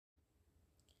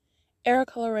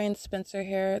Erica Lorraine Spencer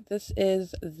here. This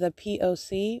is the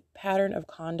POC, Pattern of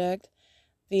Conduct,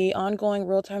 the ongoing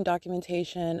real-time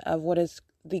documentation of what is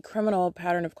the criminal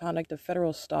pattern of conduct of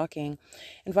federal stalking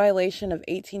in violation of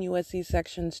 18 U.S.C.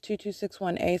 sections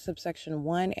 2261A subsection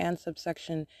 1 and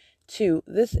subsection 2.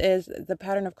 This is the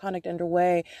pattern of conduct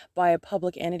underway by a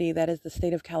public entity, that is the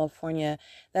state of California,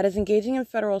 that is engaging in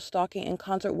federal stalking in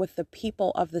concert with the people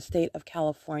of the state of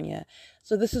California.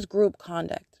 So this is group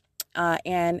conduct.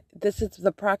 And this is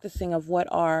the practicing of what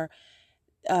are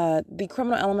the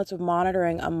criminal elements of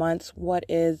monitoring amongst what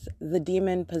is the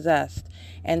demon possessed.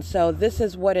 And so this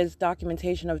is what is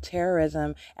documentation of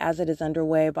terrorism as it is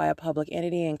underway by a public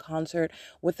entity in concert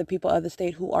with the people of the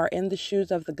state who are in the shoes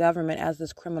of the government as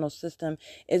this criminal system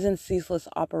is in ceaseless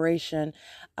operation.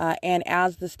 And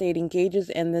as the state engages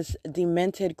in this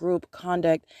demented group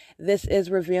conduct, this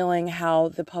is revealing how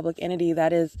the public entity,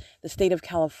 that is the state of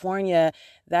California,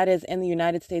 that is in the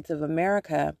United States of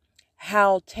America,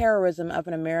 how terrorism of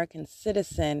an American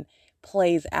citizen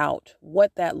plays out,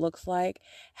 what that looks like,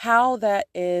 how that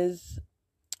is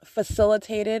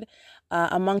facilitated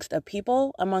amongst a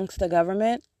people, amongst a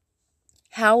government,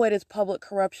 how it is public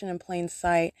corruption in plain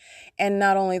sight, and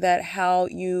not only that, how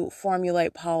you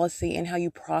formulate policy and how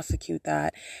you prosecute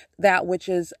that which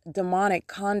is demonic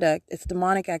conduct, it's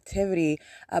demonic activity,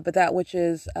 but that which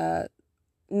is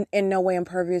in no way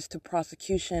impervious to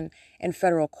prosecution in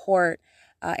federal court,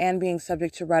 and being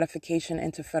subject to ratification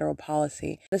into federal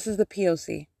policy. This is the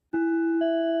POC.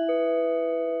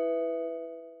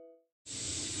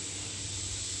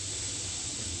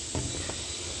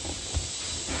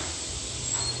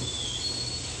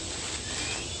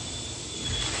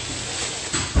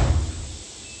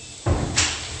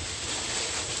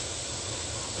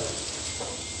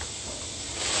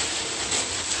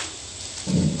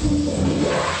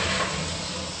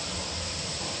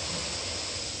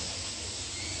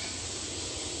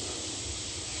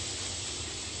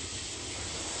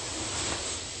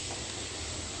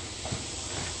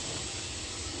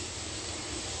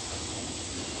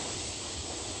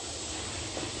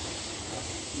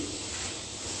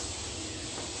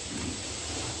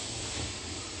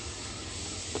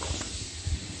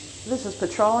 This is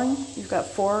patrolling. You've got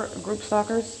 4 group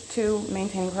stalkers, 2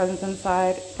 maintaining presence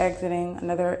inside, exiting,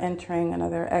 another entering,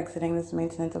 another exiting. This is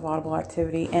maintenance of audible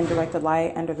activity in directed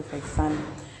light under the fake sun,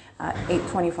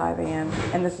 8:25 a.m.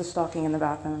 And this is stalking in the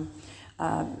bathroom.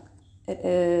 It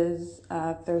is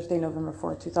Thursday, November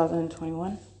 4th,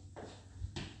 2021.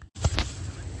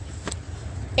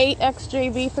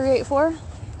 8XJB384,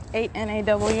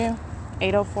 8NAW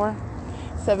 804,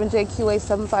 7JQA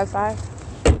 755.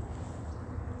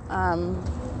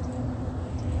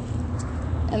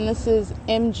 And this is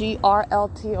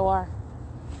MGRLTOR.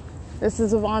 This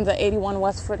is Yvonne's at 81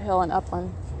 West Foothill in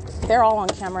Upland. They're all on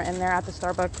camera and they're at the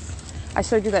Starbucks. I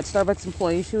showed you that Starbucks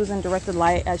employee. She was in directed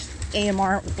light as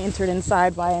AMR entered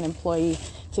inside by an employee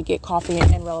to get coffee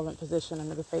in relevant position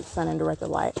under the fake sun in directed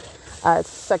light. It's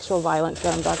sexual violence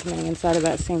that I'm documenting inside of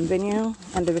that same venue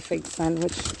under the fake sun,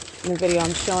 which in the video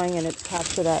I'm showing, and it's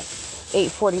captured at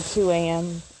 8:42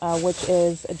 a.m., which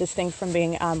is distinct from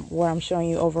being where I'm showing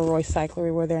you over Roy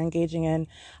Cyclery, where they're engaging in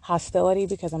hostility,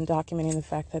 because I'm documenting the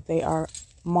fact that they are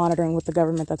monitoring with the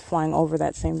government that's flying over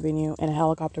that same venue in a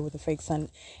helicopter with a fake sun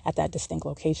at that distinct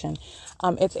location.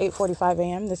 It's 8:45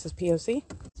 a.m. This is POC.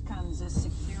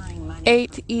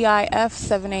 8 EIF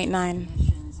 789.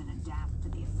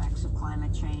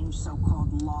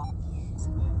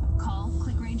 Call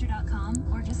clickgranger.com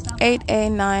or just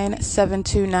 8A9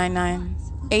 7299.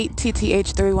 8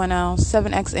 TTH 310.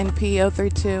 7XNP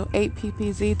 032. 8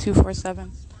 PPZ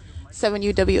 247. 7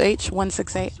 UWH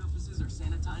 168. surfaces are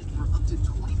sanitized for up to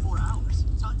 24 hours.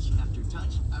 Touch after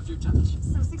touch after touch.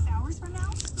 So 6 hours from now?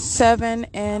 7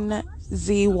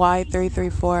 NZY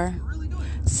 334.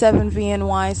 7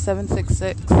 VNY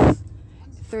 766.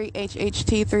 3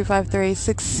 HHT 353.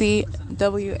 6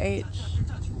 CWH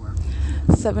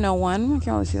 701. I can't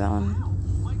really see that one.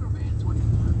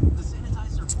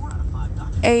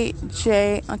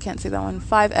 8J, I can't see that one.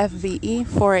 5FVE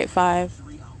 485.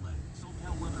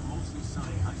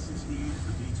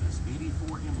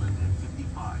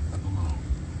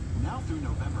 Now through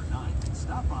November 9th,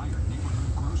 stop by your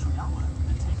neighborhood grocery outlet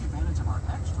and take advantage of our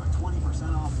extra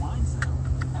 20% off wine sale.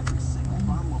 Every single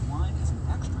bottle of wine is an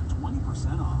extra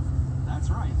 20% off. That's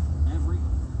right, every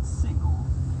single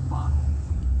bottle.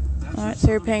 All right, so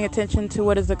you're paying attention to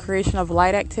what is the creation of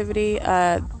light activity.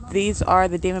 These are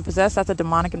the demon possessed. That's a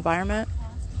demonic environment,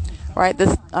 right?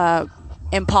 This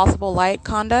impossible light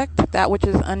conduct, that which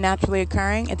is unnaturally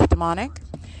occurring, it's demonic.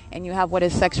 And you have what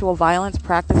is sexual violence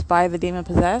practiced by the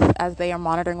demon-possessed as they are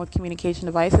monitoring with communication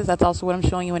devices. That's also what I'm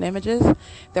showing you in images.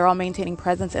 They're all maintaining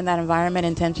presence in that environment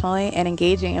intentionally and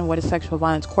engaging in what is sexual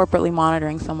violence, corporately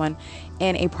monitoring someone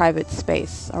in a private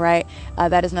space. All right.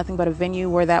 That is nothing but a venue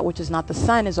where that which is not the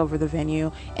sun is over the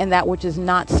venue, and that which is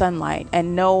not sunlight,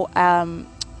 and no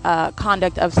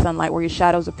conduct of sunlight where your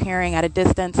shadows appearing at a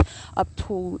distance up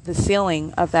to the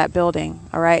ceiling of that building.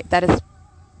 All right. That is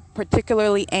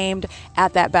particularly aimed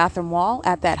at that bathroom wall,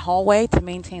 at that hallway, to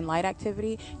maintain light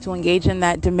activity, to engage in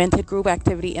that demented group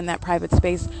activity in that private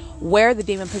space where the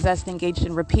demon possessed engaged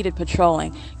in repeated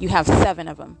patrolling. You have 7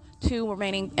 of them. 2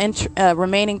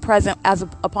 remaining present as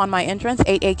upon my entrance: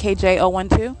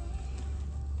 8AKJ012,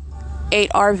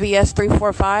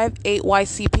 8RVS345,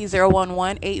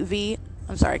 8YCP011, 8V,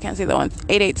 I'm sorry, I can't see the one,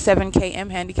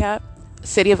 887KM handicap,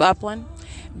 City of Upland.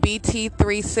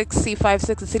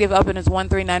 BT36C56, the City of Upland is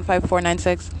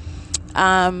 1395496.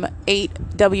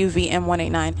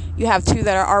 8WVM189. You have 2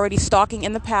 that are already stalking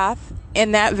in the path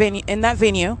in that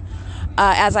venue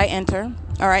as I enter.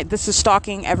 All right, this is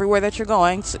stalking everywhere that you're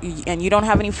going, and you don't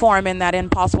have any form in that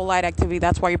impossible light activity.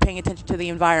 That's why you're paying attention to the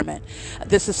environment.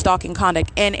 This is stalking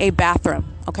conduct in a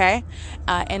bathroom, okay?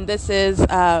 And this is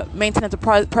maintenance of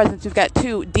presence. You've got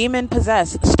 2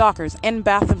 demon-possessed stalkers in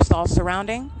bathroom stalls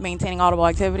surrounding, maintaining audible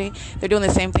activity. They're doing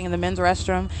the same thing in the men's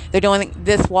restroom. They're doing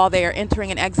this while they are entering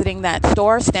and exiting that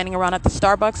store, standing around at the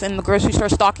Starbucks in the grocery store,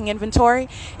 stalking inventory.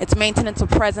 It's maintenance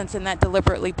of presence in that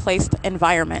deliberately placed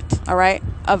environment, all right,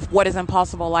 of what is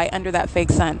impossible light under that fake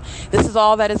sun. This is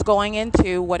all that is going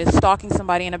into what is stalking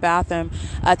somebody in a bathroom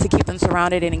to keep them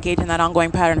surrounded and engage in that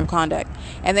ongoing pattern of conduct.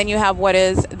 And then you have what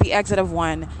is the exit of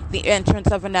one, the entrance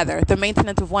of another, the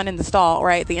maintenance of one in the stall,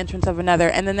 right? The entrance of another,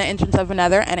 and then the entrance of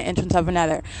another, and an entrance of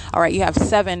another. All right, you have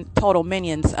 7 total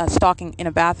minions stalking in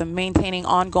a bathroom, maintaining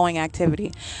ongoing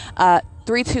activity.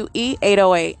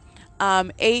 32E808.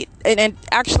 8, and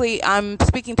actually I'm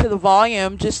speaking to the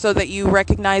volume just so that you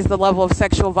recognize the level of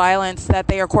sexual violence that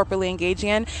they are corporately engaging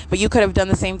in, but you could have done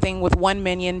the same thing with 1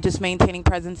 minion just maintaining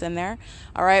presence in there.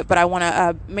 All right, but I want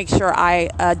to make sure I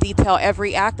detail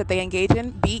every act that they engage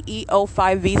in.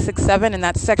 BE05V67, and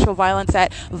that's sexual violence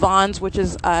at Vaughn's, which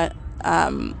is a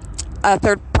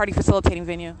third-party facilitating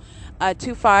venue.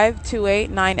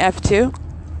 25289F2.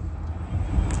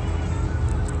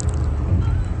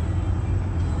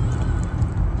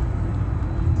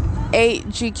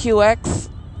 8GQX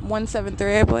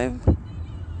 173, I believe. All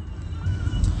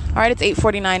right, it's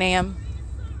 8:49 a.m.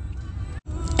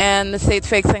 And the state's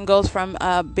fake sun goes from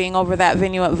being over that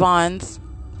venue at Vaughn's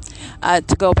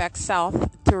to go back south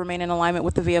to remain in alignment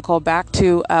with the vehicle back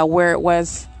to where it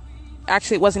was.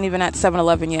 Actually, it wasn't even at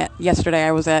 7-Eleven yet. Yesterday,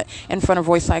 I was in front of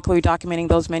Voice Cycler documenting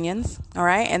those minions. All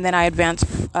right, and then I advanced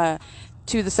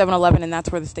to the 7-Eleven, and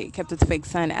that's where the state kept its fake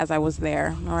sun as I was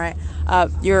there. All right,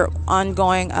 your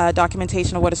ongoing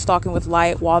documentation of what is stalking with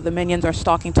light while the minions are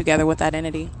stalking together with that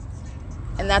entity.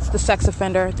 And that's the sex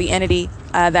offender, the entity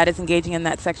that is engaging in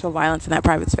that sexual violence in that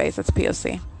private space. That's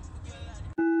POC.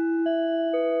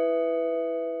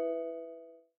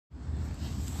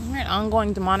 All right,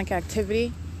 ongoing demonic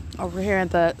activity over here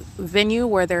at the venue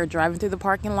where they're driving through the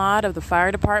parking lot of the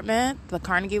fire department, the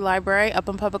Carnegie Library,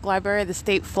 Upland Public Library, the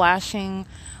state flashing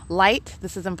light.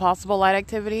 This is impossible light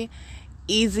activity.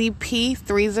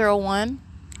 EZP301,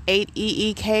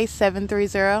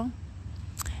 8EEK730,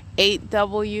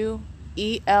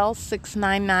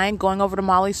 8WEL699, going over to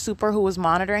Molly Super, who was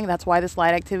monitoring. That's why this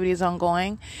light activity is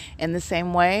ongoing. In the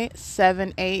same way,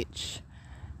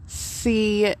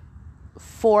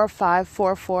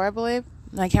 7HC4544, I believe.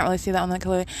 I can't really see that one that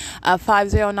clearly.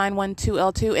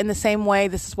 50912L2. In the same way,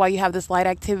 this is why you have this light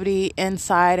activity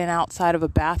inside and outside of a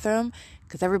bathroom,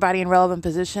 because everybody in relevant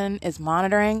position is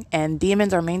monitoring, and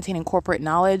demons are maintaining corporate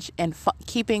knowledge and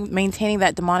maintaining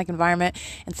that demonic environment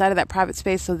inside of that private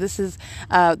space. So this is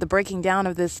the breaking down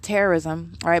of this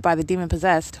terrorism, right, by the demon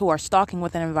possessed, who are stalking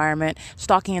with an environment,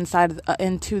 stalking inside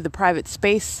into the private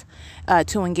space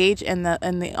to engage in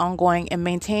the ongoing and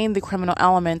maintain the criminal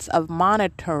elements of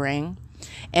monitoring.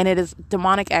 And it is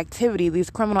demonic activity, these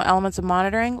criminal elements of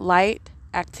monitoring, light,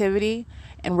 activity,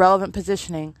 and relevant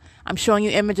positioning. I'm showing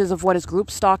you images of what is group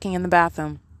stalking in the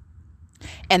bathroom.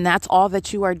 And that's all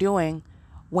that you are doing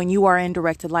when you are in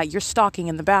directed light. You're stalking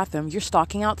in the bathroom. You're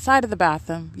stalking outside of the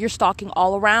bathroom. You're stalking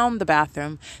all around the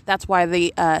bathroom. That's why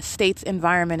the state's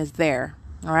environment is there.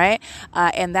 All right.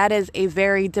 And that is a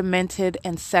very demented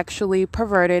and sexually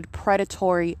perverted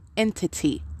predatory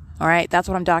entity. All right, that's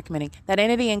what I'm documenting. That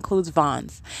entity includes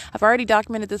Vaughn's. I've already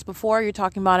documented this before. You're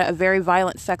talking about a very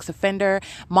violent sex offender,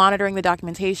 monitoring the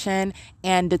documentation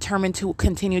and determined to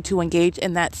continue to engage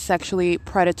in that sexually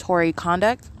predatory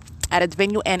conduct. at its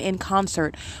venue and in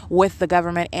concert with the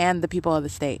government and the people of the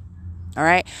state. All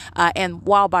right. And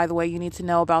while, by the way, you need to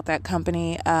know about that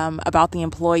company, about the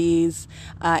employees,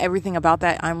 everything about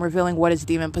that, I'm revealing what is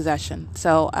demon possession.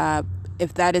 So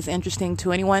if that is interesting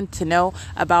to anyone to know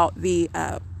about the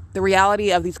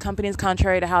reality of these companies,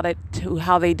 contrary to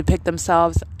how they depict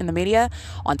themselves in the media,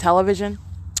 on television,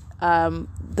 the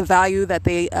value that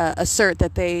they assert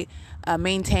that they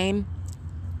maintain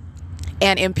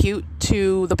and impute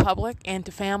to the public and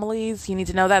to families. You need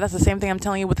to know that. That's the same thing I'm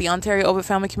telling you with the Ontario Ovitt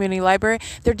Family Community Library.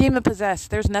 They're demon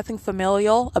possessed. There's nothing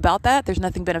familial about that. There's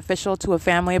nothing beneficial to a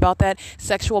family about that.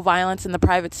 Sexual violence in the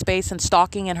private space and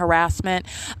stalking and harassment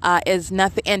is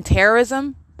nothing. And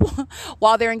terrorism,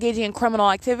 while they're engaging in criminal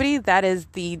activity, that is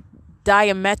the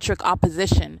diametric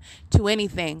opposition to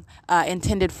anything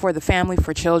intended for the family,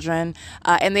 for children,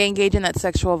 and they engage in that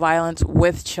sexual violence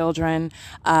with children.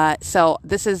 So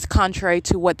this is contrary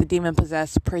to what the demon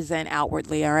possessed present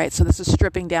outwardly. All right. So this is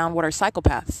stripping down what are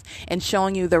psychopaths and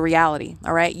showing you the reality.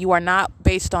 All right. You are not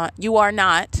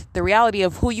the reality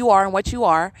of who you are and what you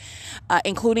are,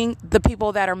 including the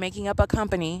people that are making up a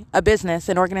company, a business,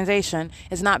 an organization,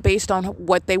 is not based on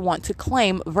what they want to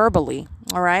claim verbally.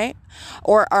 All right.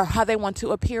 Or how they want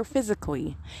to appear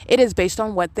physically. It is based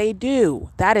on what they do.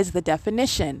 That is the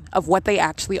definition of what they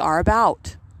actually are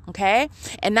about. Okay.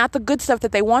 And not the good stuff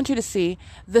that they want you to see,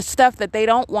 the stuff that they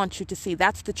don't want you to see.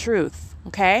 That's the truth.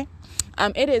 Okay.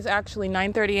 It is actually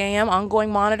 9:30 a.m. ongoing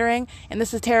monitoring. And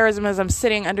this is terrorism as I'm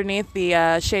sitting underneath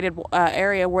the shaded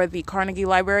area where the Carnegie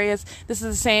Library is. This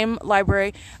is the same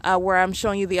library where I'm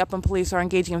showing you the Upland Police are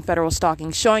engaging in federal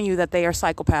stalking, showing you that they are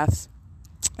psychopaths,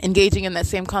 engaging in that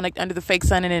same conduct under the fake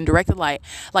sun and in directed light,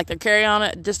 like they're carrying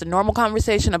on just a normal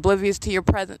conversation, oblivious to your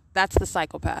present. That's the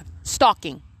psychopath.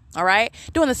 Stalking. All right.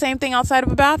 Doing the same thing outside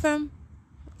of a bathroom.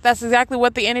 That's exactly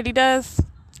what the entity does.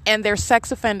 And they're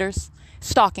sex offenders.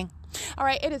 Stalking. All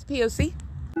right. It is POC.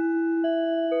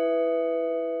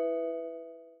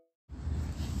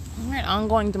 All right.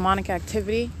 Ongoing demonic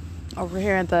activity over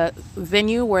here at the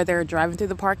venue where they're driving through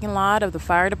the parking lot of the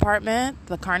fire department,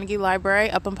 the Carnegie Library,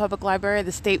 Upland Public Library,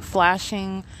 the state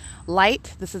flashing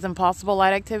light. This is impossible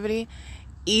light activity.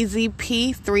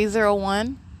 EZP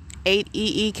 301,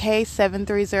 8EEK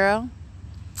 730,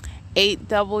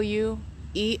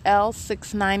 8WEL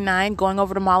 699, going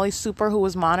over to Molly Super, who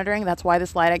was monitoring. That's why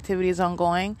this light activity is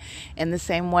ongoing. In the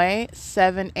same way,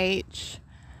 7HC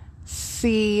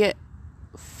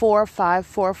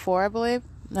 4544, I believe.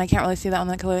 I can't really see that one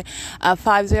that clearly.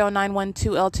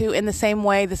 50912L2. In the same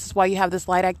way, this is why you have this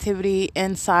light activity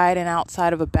inside and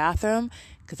outside of a bathroom,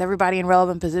 because everybody in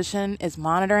relevant position is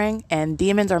monitoring, and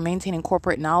demons are maintaining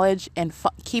corporate knowledge and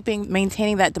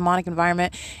maintaining that demonic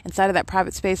environment inside of that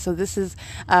private space. So this is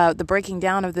the breaking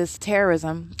down of this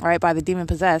terrorism, all right, by the demon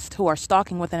possessed who are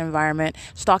stalking with an environment,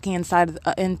 stalking inside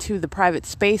into the private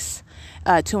space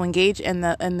to engage in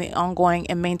the ongoing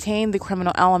and maintain the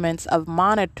criminal elements of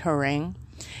monitoring.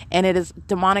 And it is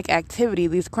demonic activity,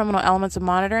 these criminal elements of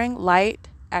monitoring, light,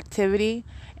 activity,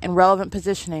 and relevant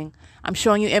positioning. I'm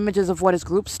showing you images of what is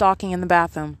group stalking in the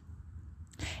bathroom.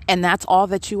 And that's all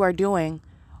that you are doing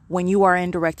when you are in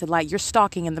directed light. You're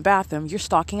stalking in the bathroom. You're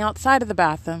stalking outside of the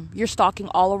bathroom. You're stalking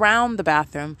all around the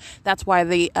bathroom. That's why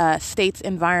the state's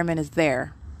environment is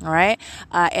there. All right.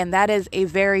 And that is a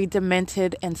very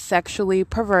demented and sexually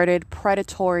perverted,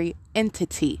 predatory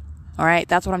entity. All right.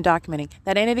 That's what I'm documenting.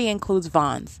 That entity includes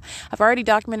Vons. I've already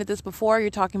documented this before.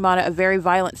 You're talking about a very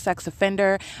violent sex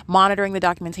offender, monitoring the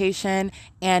documentation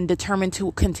and determined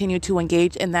to continue to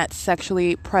engage in that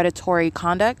sexually predatory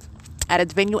conduct at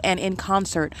its venue and in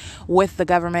concert with the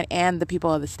government and the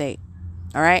people of the state.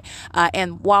 All right.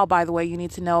 And while, by the way, you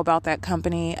need to know about that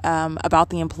company, about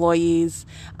the employees,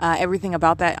 everything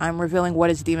about that, I'm revealing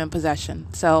what is demon possession.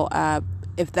 So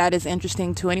if that is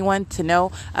interesting to anyone to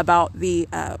know about the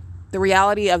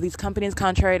reality of these companies,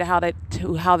 contrary to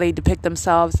how they depict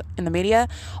themselves in the media,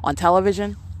 on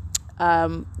television,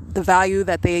 the value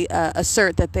that they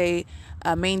assert that they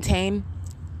maintain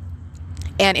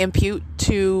and impute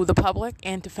to the public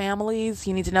and to families.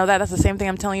 You need to know that. That's the same thing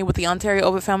I'm telling you with the Ontario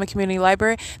Ovitt Family Community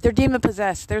Library. They're demon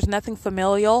possessed. There's nothing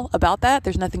familial about that.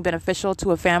 There's nothing beneficial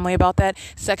to a family about that.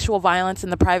 Sexual violence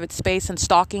in the private space and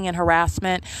stalking and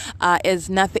harassment is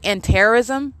nothing. And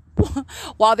terrorism,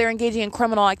 while they're engaging in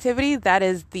criminal activity, that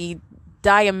is the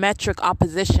diametric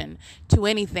opposition to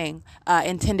anything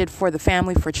intended for the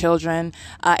family, for children,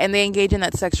 and they engage in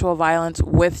that sexual violence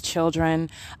with children.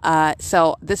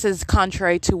 So this is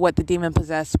contrary to what the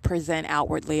demon-possessed present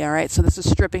outwardly, all right? So this is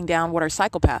stripping down what are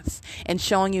psychopaths and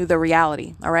showing you the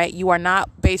reality, all right? You are not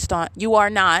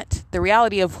the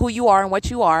reality of who you are and what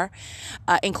you are,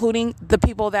 including the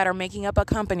people that are making up a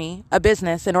company, a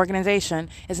business, an organization,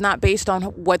 is not based on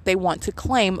what they want to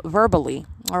claim verbally,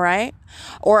 all right?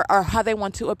 Or how they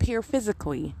want to appear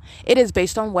physically. It is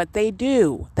based on what they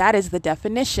do. That is the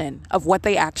definition of what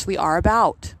they actually are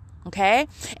about, okay?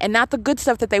 And not the good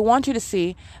stuff that they want you to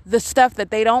see, the stuff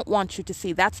that they don't want you to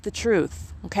see. That's the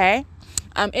truth, okay?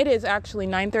 It is actually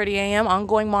 9:30 a.m.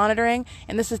 ongoing monitoring,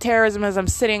 and this is terrorism as I'm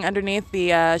sitting underneath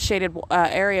the shaded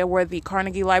area where the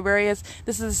Carnegie Library is.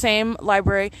 This is the same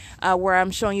library where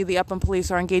I'm showing you the Upland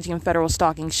police are engaging in federal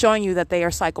stalking, showing you that they are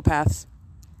psychopaths,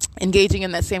 engaging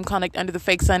in that same conduct under the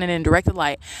fake sun and in directed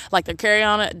light, like they're carrying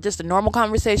on just a normal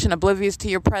conversation, oblivious to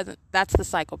your present. That's the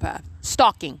psychopath.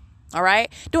 Stalking, all right?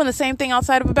 Doing the same thing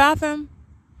outside of a bathroom.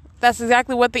 That's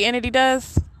exactly what the entity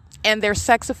does, and they're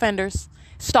sex offenders.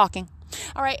 Stalking.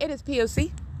 All right, it is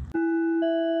POC.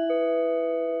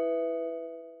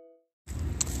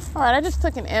 All right, I just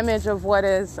took an image of what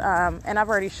is, and I've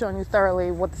already shown you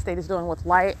thoroughly what the state is doing with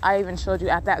light. I even showed you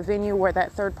at that venue where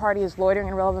that third party is loitering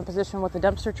in relevant position with the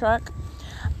dumpster truck,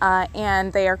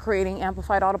 and they are creating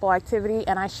amplified audible activity.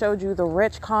 And I showed you the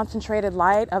rich, concentrated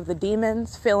light of the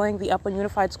demons filling the Upland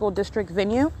Unified School District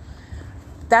venue.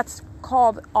 That's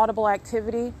called audible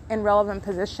activity in relevant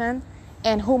position.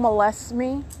 And who molests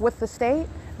me with the state?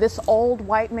 This old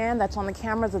white man that's on the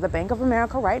cameras of the Bank of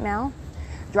America right now,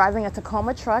 driving a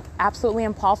Tacoma truck, absolutely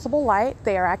impossible light.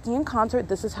 They are acting in concert.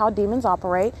 This is how demons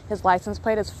operate. His license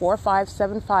plate is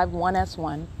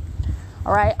 45751S1.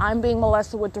 All right, I'm being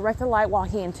molested with directed light while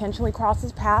he intentionally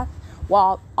crosses path,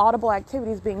 while audible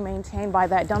activity is being maintained by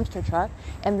that dumpster truck.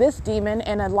 And this demon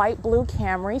in a light blue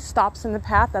Camry stops in the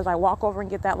path as I walk over and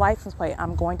get that license plate.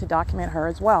 I'm going to document her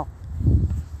as well.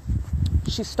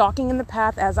 She's stalking in the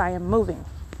path as I am moving.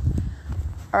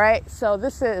 All right, so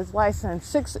this is license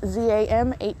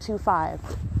 6ZAM825.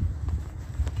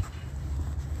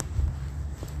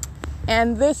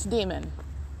 And this demon,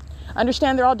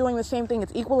 understand they're all doing the same thing.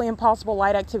 It's equally impossible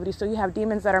light activity. So you have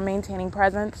demons that are maintaining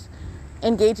presence,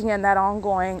 engaging in that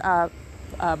ongoing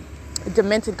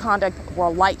demented conduct where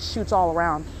light shoots all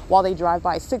around while they drive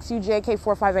by.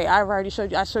 6UJK458. I've already showed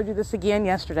you. I showed you this again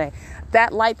yesterday.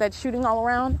 That light that's shooting all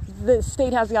around, the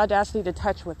state has the audacity to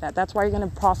touch with that. That's why you're going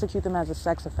to prosecute them as a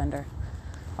sex offender.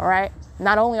 All right?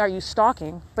 Not only are you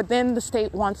stalking, but then the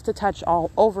state wants to touch all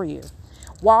over you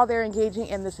while they're engaging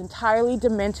in this entirely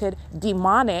demented,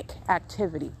 demonic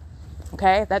activity.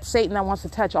 Okay? That's Satan that wants to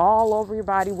touch all over your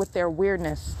body with their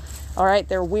weirdness. All right?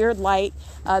 Their weird light.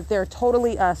 They're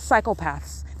totally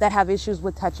psychopaths that have issues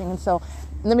with touching. And so,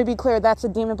 let me be clear, that's a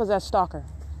demon-possessed stalker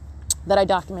that I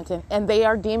documented. And they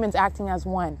are demons acting as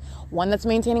one. One that's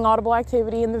maintaining audible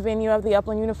activity in the venue of the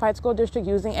Upland Unified School District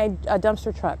using a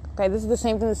dumpster truck. Okay, this is the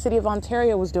same thing the city of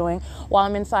Ontario was doing while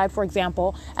I'm inside, for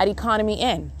example, at Economy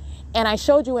Inn. And I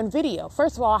showed you in video.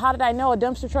 First of all, how did I know a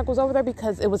dumpster truck was over there?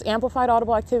 Because it was amplified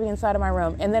audible activity inside of my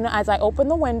room. And then as I open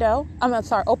the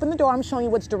door, I'm showing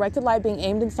you what's directed light being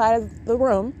aimed inside of the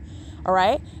room. All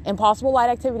right. Impossible light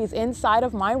activities inside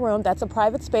of my room. That's a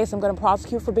private space. I'm going to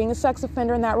prosecute for being a sex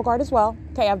offender in that regard as well.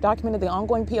 Okay. I've documented the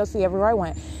ongoing POC everywhere I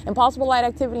went. Impossible light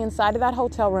activity inside of that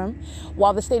hotel room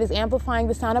while the state is amplifying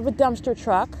the sound of a dumpster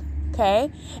truck.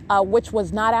 Okay. Which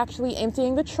was not actually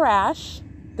emptying the trash.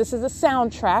 This is a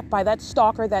soundtrack by that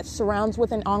stalker that surrounds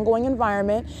with an ongoing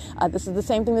environment. This is the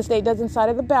same thing the state does inside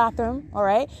of the bathroom, all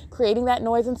right? Creating that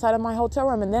noise inside of my hotel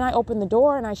room. And then I opened the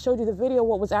door and I showed you the video,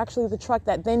 what was actually the truck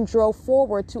that then drove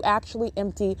forward to actually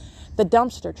empty the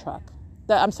dumpster truck.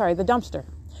 The dumpster.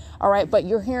 All right, but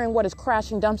you're hearing what is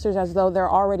crashing dumpsters as though they're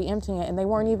already emptying it, and they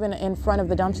weren't even in front of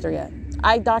the dumpster yet.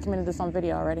 I documented this on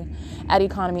video already at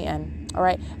Economy Inn. All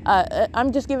right,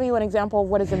 I'm just giving you an example of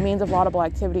what is a means of laudable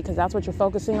activity because that's what you're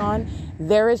focusing on.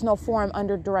 There is no forum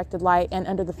under directed light and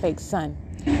under the fake sun.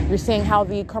 You're seeing how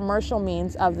the commercial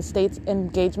means of the state's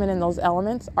engagement in those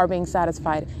elements are being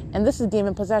satisfied. And this is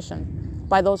demon possession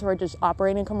by those who are just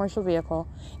operating a commercial vehicle.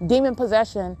 Demon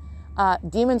possession.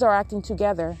 Demons are acting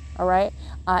together, all right,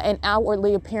 and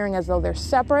outwardly appearing as though they're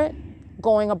separate,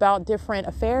 going about different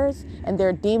affairs, and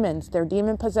they're demons. They're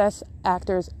demon-possessed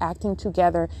actors acting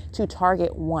together to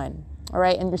target one, All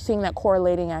right, and you're seeing that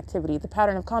correlating activity, the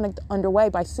pattern of conduct underway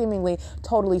by seemingly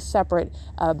totally separate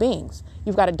beings.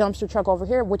 You've got a dumpster truck over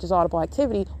here, which is audible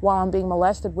activity, while I'm being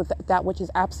molested with that which is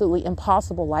absolutely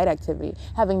impossible light activity,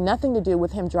 having nothing to do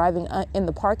with him driving in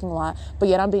the parking lot, but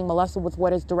yet I'm being molested with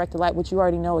what is directed light, which you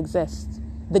already know exists.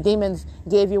 The demons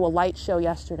gave you a light show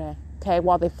yesterday, okay,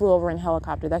 while they flew over in a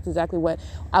helicopter. That's exactly what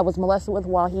I was molested with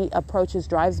while he approaches,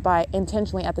 drives by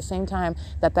intentionally at the same time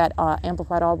that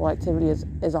amplified audible activity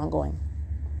is ongoing.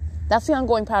 That's the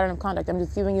ongoing pattern of conduct. I'm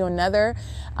just giving you another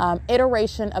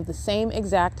iteration of the same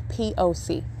exact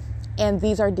POC. And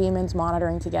these are demons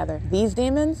monitoring together. These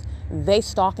demons, they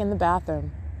stalk in the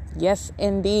bathroom. Yes,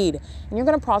 indeed. And you're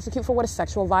going to prosecute for what is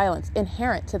sexual violence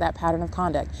inherent to that pattern of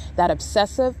conduct. That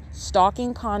obsessive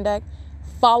stalking conduct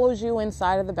follows you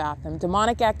inside of the bathroom.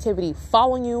 Demonic activity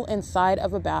following you inside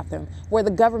of a bathroom where the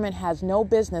government has no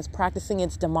business practicing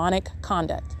its demonic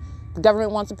conduct. The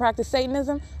government wants to practice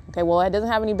Satanism. Okay, well, it doesn't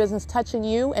have any business touching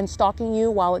you and stalking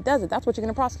you while it does it. That's what you're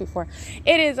going to prosecute for.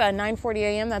 It is 9:40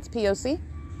 a.m. That's POC.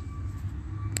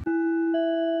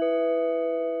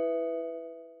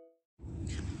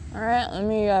 All right, let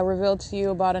me reveal to you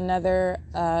about another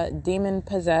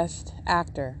demon-possessed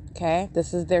actor, okay?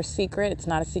 This is their secret. It's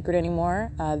not a secret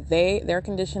anymore. Their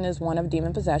condition is one of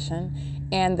demon possession,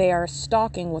 and they are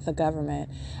stalking with the government,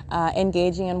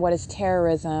 engaging in what is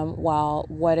terrorism while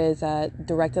what is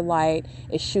directed light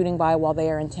is shooting by while they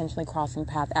are intentionally crossing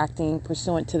path, acting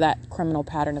pursuant to that criminal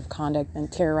pattern of conduct and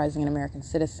terrorizing an American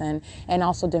citizen, and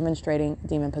also demonstrating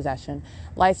demon possession.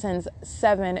 License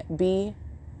 7B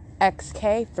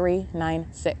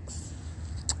XK396.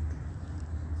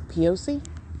 POC.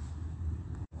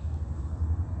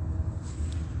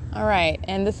 All right,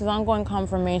 and this is ongoing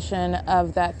confirmation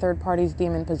of that third party's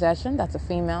demon possession. That's a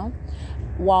female.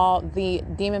 While the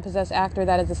demon-possessed actor,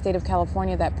 that is the state of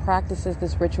California, that practices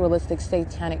this ritualistic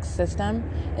satanic system,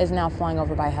 is now flying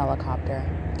over by helicopter.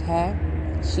 Okay?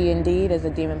 She indeed is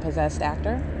a demon-possessed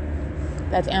actor.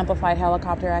 That's amplified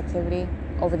helicopter activity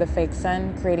over the fake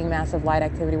sun, creating massive light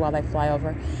activity while they fly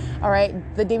over. All right,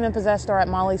 the demon-possessed are at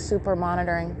Molly Super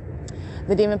monitoring.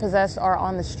 The demon-possessed are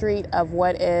on the street of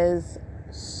what is,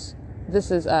 this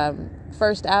is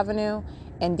First Avenue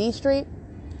and D Street.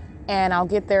 And I'll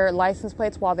get their license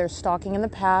plates while they're stalking in the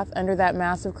path under that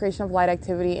massive creation of light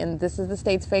activity. And this is the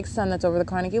state's fake sun that's over the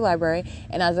Carnegie Library.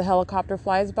 And as a helicopter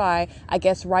flies by, I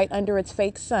guess right under its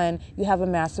fake sun, you have a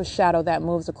massive shadow that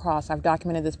moves across. I've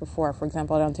documented this before, for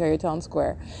example, at Ontario Town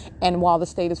Square. And while the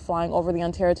state is flying over the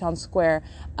Ontario Town Square,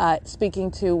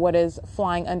 speaking to what is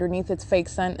flying underneath its fake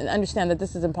sun, and understand that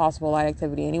this is impossible light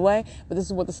activity anyway, but this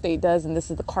is what the state does, and this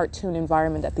is the cartoon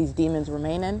environment that these demons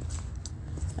remain in.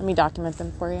 Let me document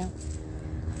them for you.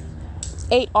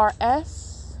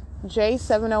 8RS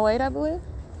J708, I believe.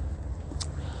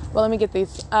 Well, let me get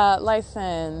these.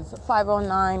 License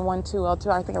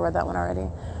 50912L2. I think I read that one already.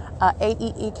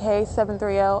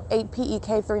 8EEK730,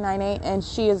 8PEK398, and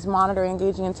she is monitoring,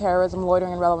 engaging in terrorism,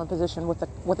 loitering in relevant position with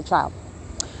a child.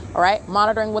 All right,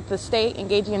 monitoring with the state,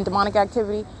 engaging in demonic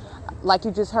activity, like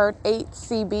you just heard.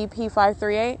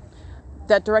 8CBP538.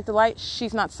 That directed light,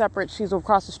 she's not separate. She's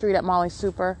across the street at Molly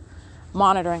Super,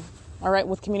 monitoring, all right,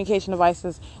 with communication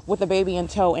devices, with a baby in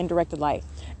tow and directed light.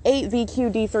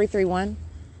 8VQD331.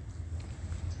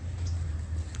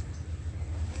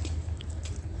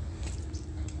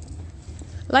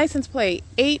 License plate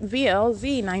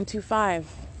 8VLZ925.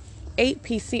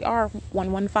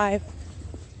 8PCR115.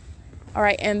 All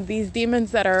right, and these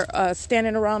demons that are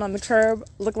standing around on the curb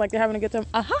look like they're having a good time.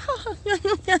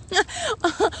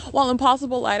 While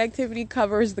impossible light activity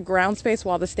covers the ground space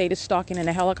while the state is stalking in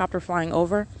a helicopter flying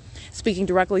over, speaking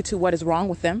directly to what is wrong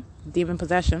with them, demon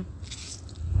possession.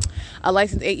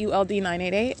 License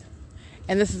 8ULD988,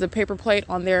 and this is a paper plate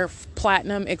on their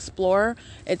Platinum Explorer.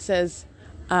 It says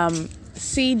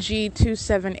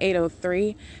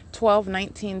CG27803,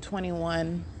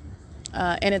 121921.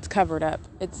 And it's covered up.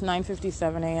 It's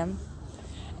 9:57 a.m.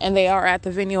 And they are at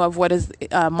the venue of what is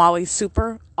Molly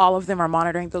Super. All of them are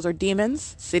monitoring. Those are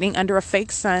demons sitting under a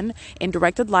fake sun in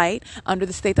directed light under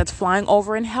the state that's flying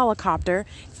over in helicopter.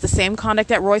 It's the same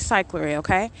conduct at Roy Cyclery,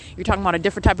 okay? You're talking about a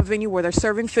different type of venue where they're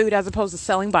serving food as opposed to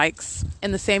selling bikes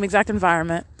in the same exact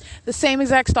environment. The same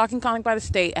exact stalking conduct by the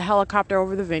state, a helicopter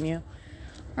over the venue.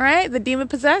 All right, the demon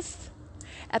possessed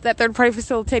at that third-party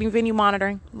facilitating venue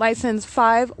monitoring. License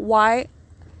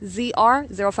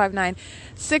 5YZR059,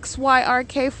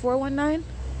 6YRK419.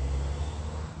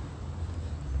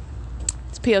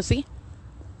 It's POC.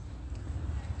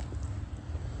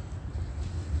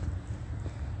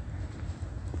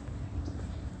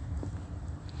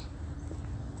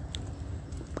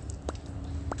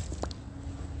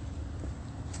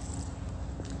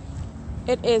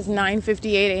 It is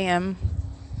 9:58 a.m.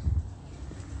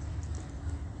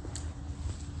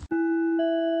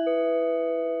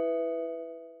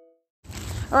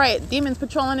 All right, demons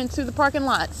patrolling into the parking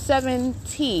lot.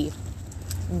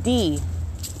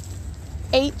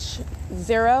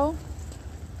 7TDH0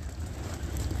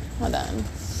 Hold on.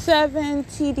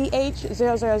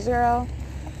 7TDH000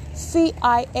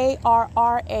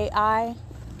 CIARRAI.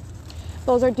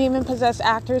 Those are demon-possessed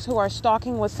actors who are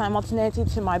stalking with simultaneity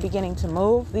to my beginning to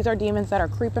move. These are demons that are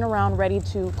creeping around ready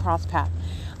to cross path.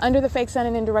 Under the fake sun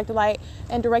and directed light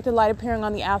appearing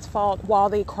on the asphalt while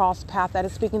they cross path, that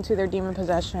is speaking to their demon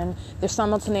possession, their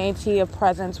simultaneity of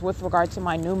presence with regard to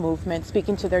my new movement,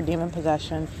 speaking to their demon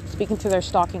possession, speaking to their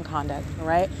stalking conduct, all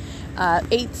right?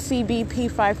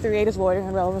 8CBP538 is loitering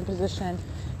in relevant position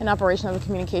in operation of a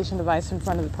communication device in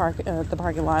front of the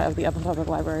parking lot of the Upland Public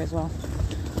Library as well.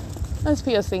 That's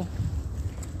POC.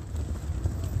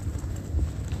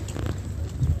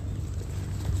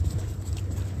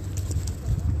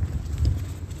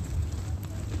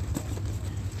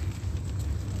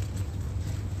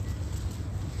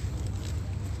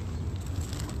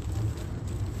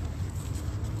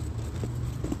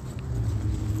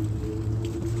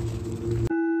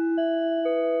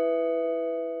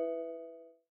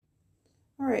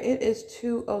 All right, it is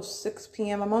 2:06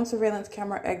 p.m. I'm on surveillance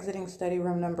camera exiting study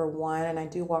room number 1, and I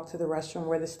do walk to the restroom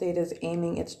where the state is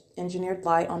aiming its engineered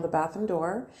light on the bathroom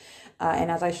door.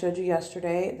 And as I showed you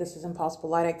yesterday, this is impossible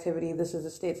light activity. This is the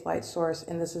state's light source,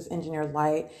 and this is engineered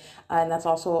light. And that's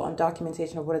also on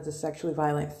documentation of what is a sexually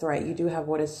violent threat. You do have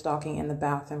what is stalking in the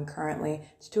bathroom currently.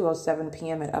 It's 2:07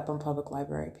 p.m. at Upland Public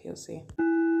Library, POC.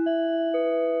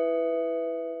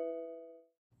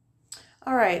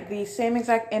 All right, the same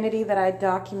exact entity that I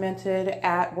documented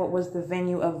at what was the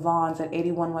venue of Vaughn's at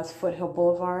 81 West Foothill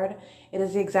Boulevard. It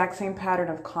is the exact same pattern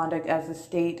of conduct as the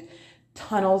state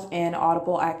tunnels in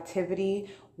audible activity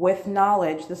with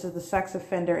knowledge. This is the sex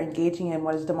offender engaging in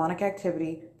what is demonic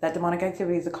activity. That demonic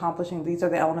activity is accomplishing. These are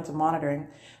the elements of monitoring,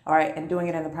 all right, and doing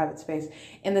it in the private space.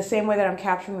 In the same way that I'm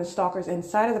capturing the stalkers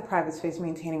inside of the private space,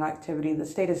 maintaining activity, the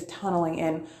state is tunneling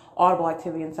in audible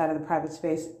activity inside of the private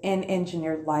space in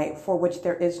engineered light for which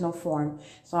there is no form.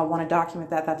 So I want to document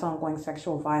that. That's ongoing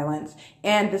sexual violence.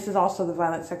 And this is also the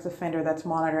violent sex offender that's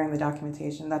monitoring the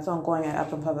documentation. That's ongoing at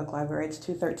Upland Public Library. It's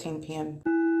 2:13 p.m.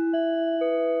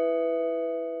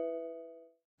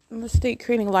 The state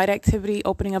creating light activity,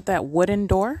 opening up that wooden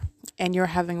door, and you're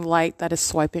having light that is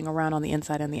swiping around on the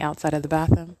inside and the outside of the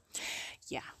bathroom.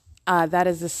 Yeah. That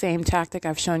is the same tactic.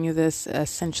 I've shown you this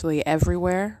essentially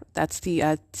everywhere. That's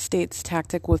the state's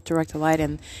tactic with directed light.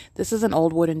 And this is an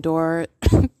old wooden door.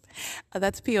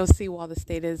 That's POC while the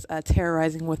state is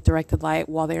terrorizing with directed light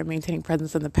while they are maintaining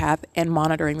presence in the path and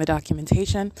monitoring the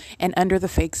documentation. And under the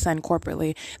fake sun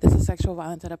corporately, this is sexual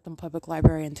violence at Upland Public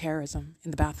Library and terrorism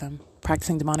in the bathroom.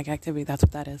 Practicing demonic activity. That's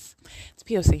what that is. It's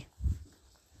POC.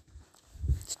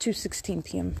 It's 2:16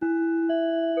 p.m.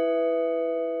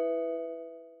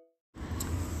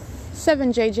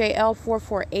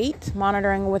 7JJL448,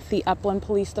 monitoring with the Upland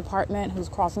Police Department, who's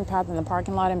crossing path in the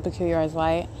parking lot in peculiarized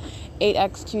light.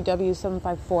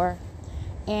 8XQW754.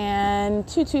 And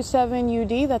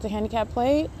 227UD, that's a handicap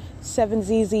plate.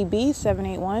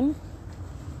 7ZZB781.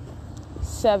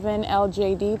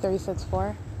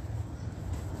 7LJD364.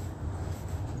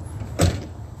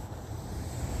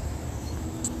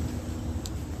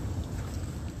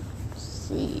 Let's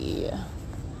see.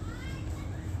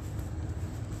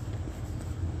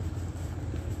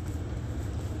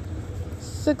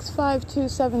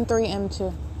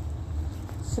 65273M2.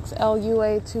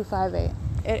 6LUA258.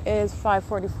 It is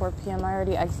 5:44 p.m. I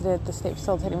already exited the state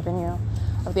facilitating venue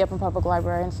of the Upland Public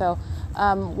Library. And so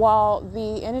while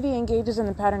the entity engages in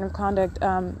the pattern of conduct,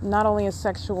 not only is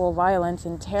sexual violence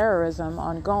and terrorism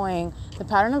ongoing, the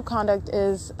pattern of conduct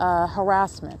is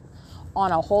harassment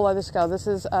on a whole other scale. This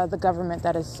is the government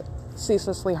that is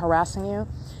ceaselessly harassing you.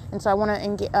 And so I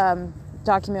want to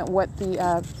document what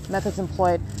the methods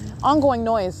employed. Ongoing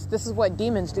noise. This is what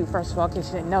demons do, first of all, in case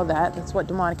you didn't know that. That's what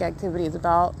demonic activity is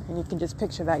about. And you can just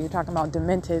picture that. You're talking about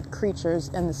demented creatures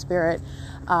in the spirit.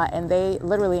 And they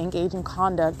literally engage in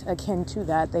conduct akin to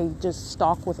that. They just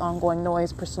stalk with ongoing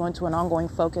noise pursuant to an ongoing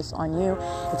focus on you.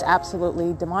 It's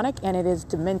absolutely demonic, and it is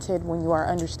demented when you are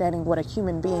understanding what a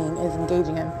human being is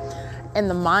engaging in. And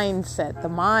the mindset, the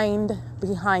mind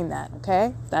behind that,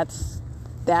 okay? That's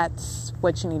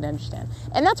what you need to understand.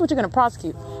 And that's what you're going to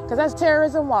prosecute. Because that's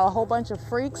terrorism while a whole bunch of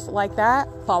freaks like that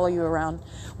follow you around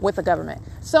with the government.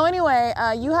 So anyway,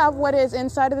 you have what is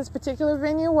inside of this particular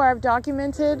venue where I've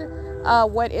documented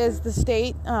what is the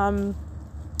state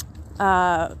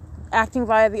acting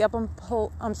via the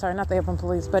I'm sorry, not the Upland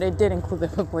Police, but it did include the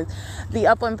Upland Police, the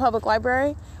Upland Public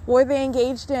Library. Were they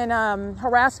engaged in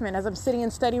harassment? As I'm sitting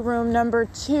in study room number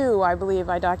 2, I believe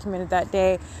I documented that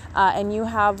day, and you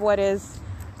have what is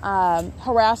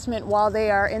harassment while they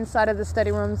are inside of the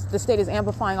study rooms. The state is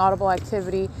amplifying audible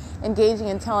activity, engaging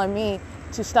and telling me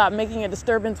to stop making a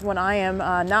disturbance when I am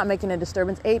not making a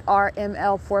disturbance.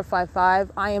 8RML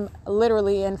 455. I am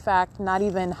literally, in fact, not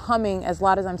even humming as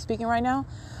loud as I'm speaking right now.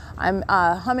 I'm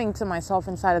humming to myself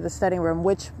inside of the study room,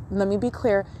 which, let me be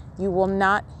clear, you will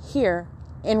not hear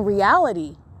in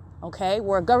reality, okay?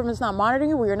 Where government's not monitoring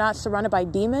you, where you're not surrounded by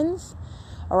demons,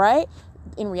 all right?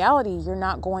 In reality, you're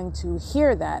not going to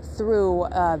hear that through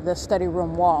the study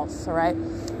room walls, all right?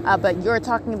 But you're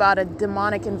talking about a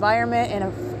demonic environment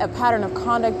and a pattern of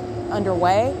conduct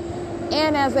underway.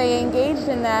 And as they engaged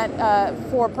in that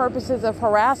for purposes of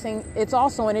harassing, it's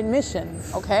also an admission,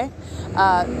 okay?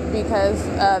 Because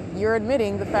you're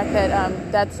admitting the fact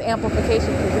that that's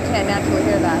amplification because you can't naturally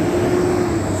hear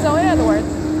that. So in other words,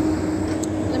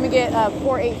 let me get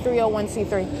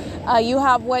 48301C3. You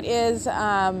have what is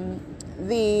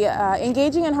the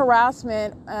engaging in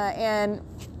harassment, and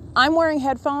I'm wearing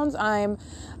headphones. I'm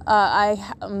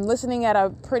listening at a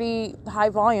pretty high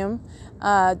volume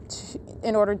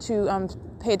in order to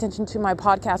pay attention to my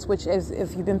podcast, which is,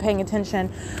 if you've been paying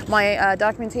attention, my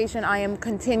documentation, I am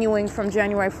continuing from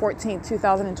January 14th,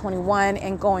 2021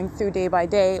 and going through day by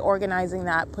day, organizing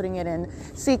that, putting it in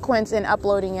sequence and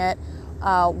uploading it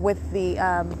with the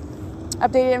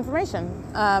updated information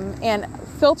and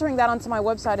filtering that onto my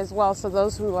website as well. So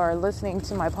those who are listening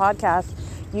to my podcast,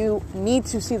 you need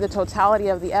to see the totality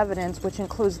of the evidence, which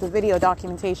includes the video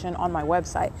documentation on my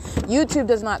website. YouTube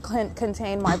does not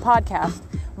contain my podcast.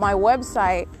 My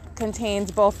website contains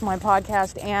both my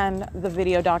podcast and the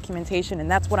video documentation,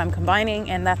 and that's what I'm combining,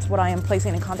 and that's what I am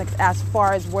placing in context as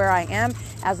far as where I am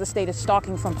as the state is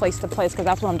stalking from place to place, because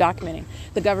that's what I'm documenting.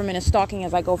 The government is stalking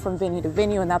as I go from venue to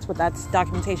venue, and that's what that's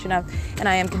documentation of, and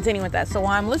I am continuing with that. So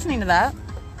while I'm listening to that,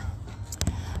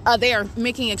 they are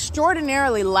making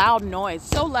extraordinarily loud noise,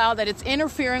 so loud that it's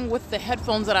interfering with the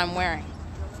headphones that I'm wearing.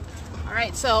 All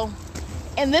right, so,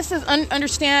 and this is,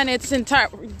 understand, it's entire,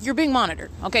 you're being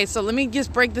monitored. Okay, so let me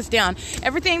just break this down.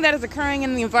 Everything that is occurring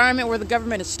in the environment where the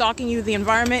government is stalking you, the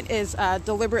environment is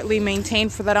deliberately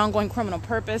maintained for that ongoing criminal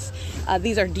purpose.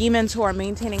 These are demons who are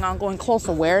maintaining ongoing close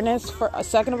awareness, for a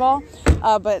second of all.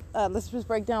 But let's just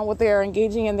break down what they are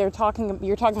engaging in. You're talking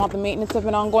about the maintenance of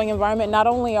an ongoing environment. Not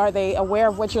only are they aware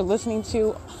of what you're listening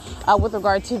to with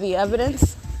regard to the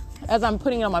evidence, as I'm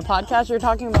putting it on my podcast, you're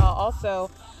talking about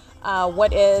also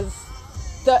what is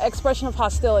the expression of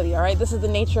hostility, all right? This is the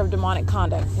nature of demonic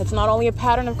conduct. It's not only a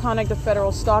pattern of conduct of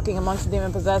federal stalking amongst the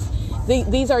demon-possessed.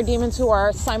 These are demons who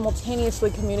are simultaneously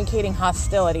communicating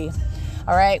hostility,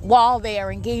 all right, while they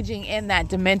are engaging in that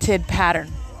demented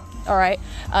pattern, all right?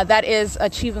 That is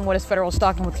achieving what is federal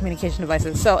stalking with communication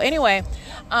devices. So anyway,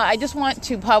 I just want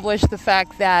to publish the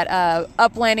fact that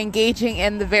Upland engaging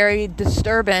in the very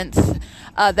disturbance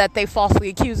that they falsely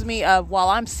accuse me of while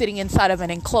I'm sitting inside of an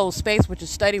enclosed space, which is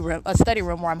a study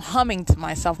room where I'm humming to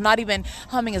myself, not even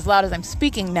humming as loud as I'm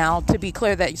speaking now, to be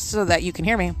clear, that so that you can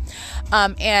hear me.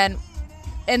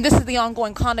 And this is the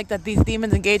ongoing conduct that these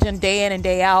demons engage in day in and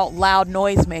day out, loud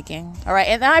noise making. All right.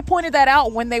 And I pointed that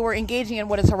out when they were engaging in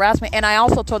what is harassment. And I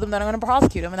also told them that I'm going to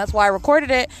prosecute them. And that's why I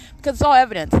recorded it, because it's all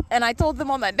evidence. And I told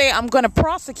them on that day, I'm going to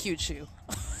prosecute you.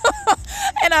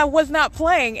 And I was not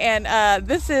playing. And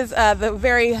this is the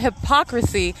very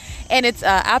hypocrisy. And it's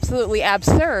absolutely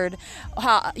absurd.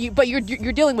 But you're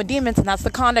dealing with demons, and that's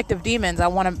the conduct of demons. I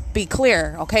want to be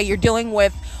clear. Okay. You're dealing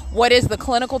with what is the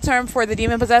clinical term for the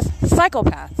demon-possessed?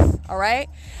 Psychopaths, all right?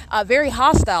 Very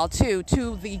hostile, too,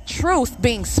 to the truth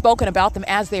being spoken about them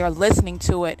as they are listening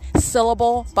to it,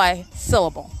 syllable by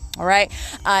syllable, all right?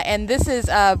 And this is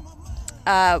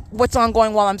what's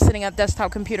ongoing while I'm sitting at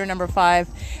desktop computer number 5.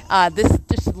 This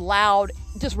just loud,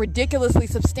 just ridiculously,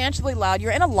 substantially loud.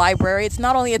 You're in a library. It's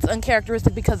not only, it's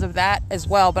uncharacteristic because of that as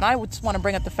well, but I would just want to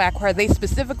bring up the fact where they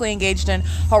specifically engaged in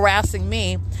harassing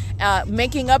me,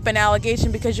 making up an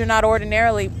allegation because you're not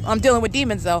ordinarily, I'm dealing with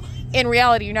demons though. In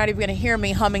reality, you're not even going to hear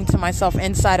me humming to myself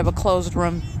inside of a closed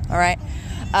room. All right.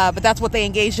 But that's what they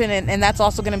engaged in, and that's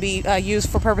also going to be used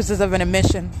for purposes of an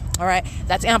admission. All right,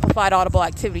 that's amplified audible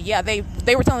activity. Yeah,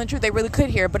 they were telling the truth. They really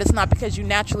could hear, but it's not because you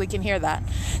naturally can hear that.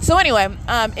 So anyway,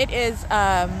 it is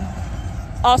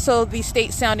also the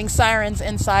state sounding sirens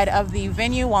inside of the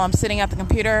venue while I'm sitting at the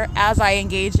computer as I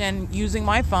engage in using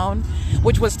my phone,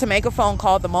 which was to make a phone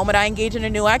call the moment I engage in a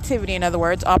new activity. In other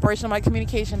words, operation of my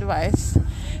communication device,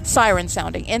 siren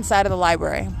sounding inside of the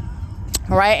library.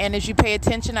 All right, and as you pay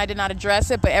attention, I did not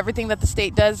address it, but everything that the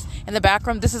state does in the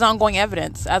background, this is ongoing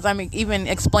evidence. As I'm even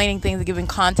explaining things and giving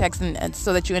context and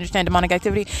so that you understand demonic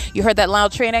activity. You heard that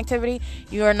loud train activity.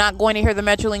 You are not going to hear the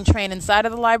Metrolink train inside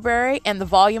of the library, and the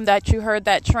volume that you heard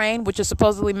that train, which is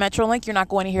supposedly Metrolink, you're not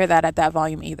going to hear that at that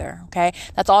volume either, okay?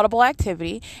 That's audible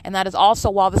activity, and that is also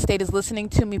while the state is listening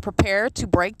to me prepare to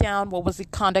break down what was the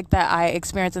conduct that I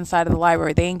experienced inside of the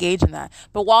library. They engage in that.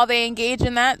 But while they engage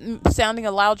in that, sounding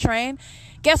a loud train,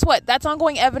 guess what? That's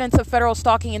ongoing evidence of federal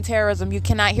stalking and terrorism. You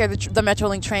cannot hear the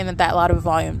Metrolink train at that loud of a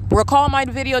volume. Recall my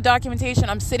video documentation.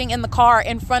 I'm sitting in the car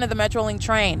in front of the Metrolink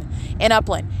train in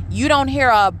Upland. You don't hear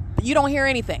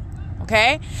anything,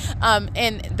 okay?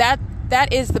 And that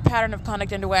is the pattern of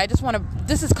conduct underway. This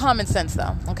is common sense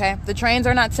though, okay? The trains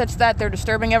are not such that they're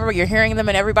disturbing everywhere. You're hearing them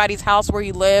in everybody's house where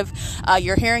you live.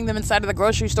 You're hearing them inside of the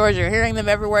grocery stores. You're hearing them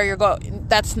everywhere you go.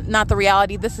 That's not the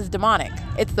reality. This is demonic.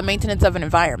 It's the maintenance of an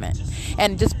environment.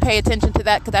 And just pay attention to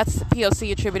that, because that's the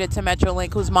POC attributed to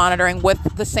Metrolink, who's monitoring with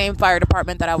the same fire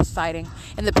department that I was citing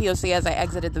in the POC as I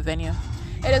exited the venue.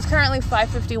 It is currently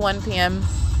 5:51 p.m.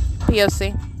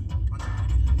 POC.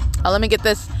 Let me get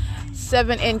this.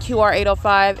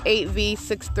 7NQR805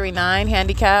 8V639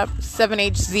 handicap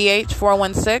 7HZH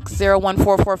 416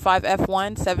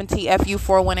 01445F1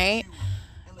 7TFU418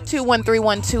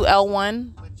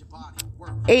 21312L1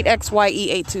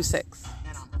 8XYE826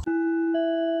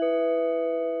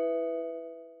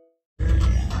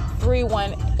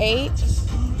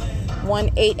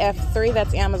 31818F3.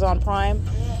 That's Amazon Prime.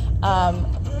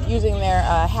 Using their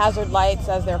hazard lights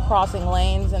as they're crossing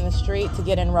lanes in the street to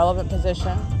get in relevant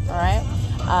position, all right?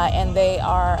 And they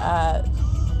are,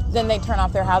 then they turn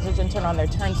off their hazards and turn on their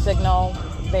turn signal.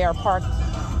 They are parked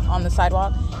on the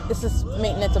sidewalk. This is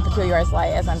maintenance of peculiarized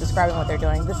light as I'm describing what they're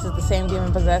doing. This is the same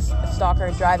demon-possessed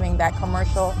stalker driving that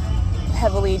commercial,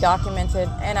 heavily documented,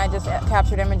 and I just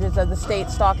captured images of the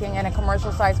state stalking in a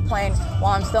commercial-sized plane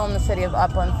while I'm still in the city of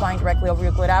Upland, flying directly over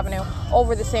Euclid Avenue,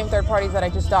 over the same third parties that I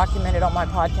just documented on my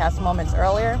podcast moments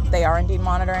earlier. They are indeed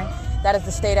monitoring. That is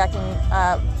the state acting,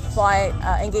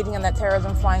 engaging in that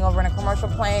terrorism, flying over in a commercial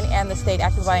plane, and the state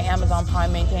acted via Amazon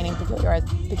Prime, maintaining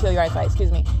peculiarized light.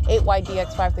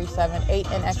 8YDX537,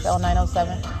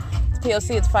 8NXL907. It's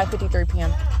POC. It's 5:53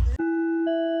 p.m.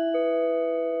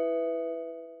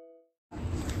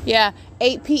 Yeah,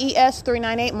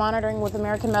 8PES398 monitoring with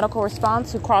American Medical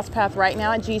Response, who cross path right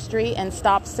now at G Street and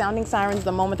stop sounding sirens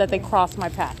the moment that they cross my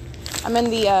path. I'm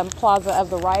in the plaza of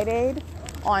the Rite Aid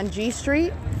on G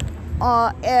Street,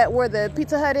 at where the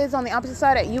Pizza Hut is on the opposite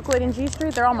side at Euclid and G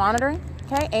Street. They're all monitoring.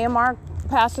 Okay, AMR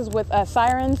passes with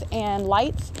sirens and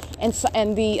lights, and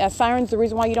the sirens. The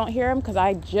reason why you don't hear them, because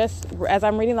as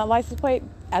I'm reading that license plate,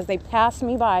 as they pass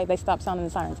me by, they stop sounding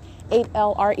the sirens.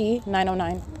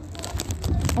 8LRE909.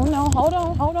 Oh no, hold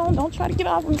on. Don't try to get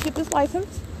off. Let me get this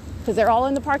license. Because they're all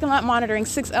in the parking lot monitoring.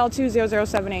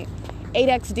 6L20078.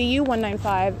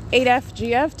 8XDU195.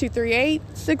 8FGF238.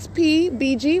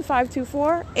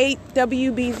 6PBG524.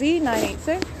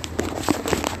 8WBZ986.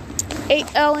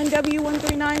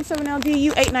 8LNW139.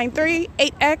 7LDU893.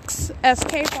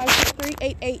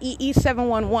 8XSK563.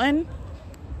 8AEE711.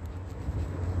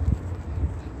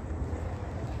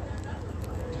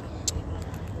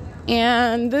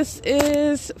 And this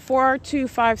is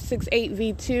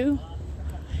 42568V2,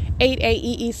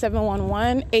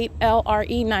 8AEE711,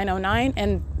 8LRE909,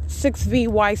 and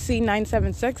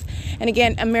 6VYC976. And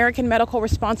again, American Medical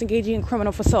Response engaging in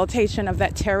criminal facilitation of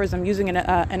that terrorism using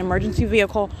an emergency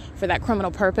vehicle for that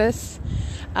criminal purpose.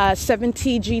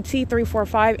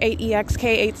 7TGT345,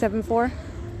 8EXK874,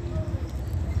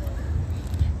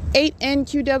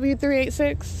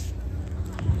 8NQW386.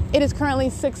 It is currently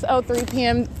 6:03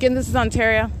 p.m. Again, this is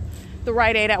Ontario, the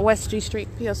Rite Aid at West G Street,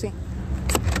 POC.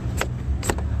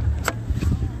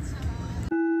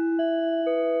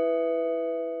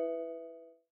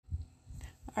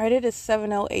 All right, it is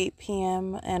 7:08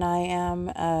 p.m. and I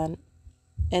am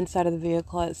inside of the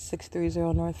vehicle at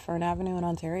 630 North Fern Avenue in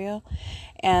Ontario,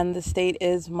 and the state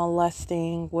is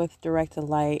molesting with directed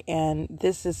light, and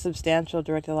this is substantial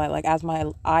directed light. Like, as my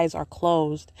eyes are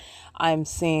closed, I'm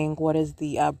seeing what is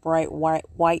the bright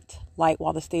white light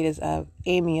while the state is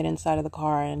aiming it inside of the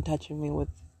car and touching me with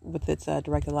its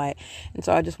directed light. And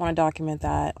so I just want to document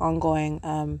that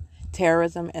ongoing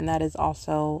terrorism, and that is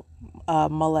also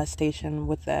molestation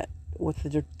with the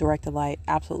directed light,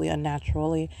 absolutely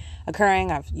unnaturally occurring.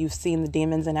 You've seen the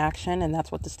demons in action, and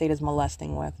that's what the state is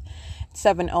molesting with.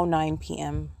 7:09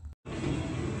 p.m.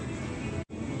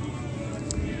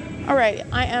 All right,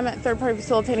 I am at third-party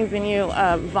facilitating venue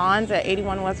Vaughn's at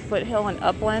 81 West Foothill in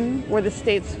Upland, where the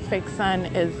state's fake sun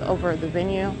is over the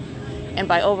venue. And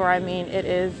by over, I mean it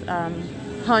is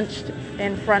hunched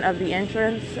in front of the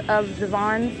entrance of the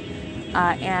Vons.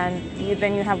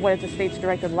 Then you have what is the state's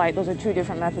directed light. Those are two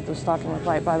different methods of stalking with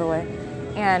light, by the way.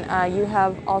 And you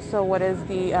have also what is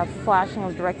the flashing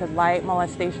of directed light,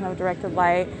 molestation of directed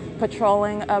light,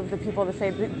 patrolling of the people that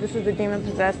say this is the demon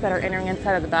possessed that are entering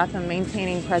inside of the bathroom,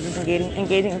 maintaining presence,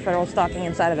 engaging in federal stalking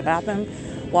inside of the bathroom,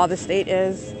 while the state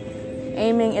is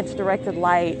aiming its directed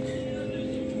light.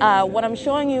 What I'm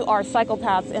showing you are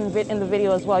psychopaths in the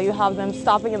video as well. You have them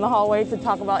stopping in the hallway to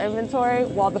talk about inventory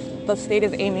while the state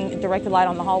is aiming directed light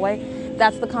on the hallway.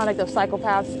 That's the conduct of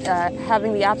psychopaths,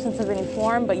 having the absence of any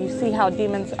form, but you see how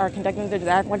demons are conducting, they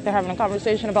act like they're having a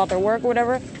conversation about their work or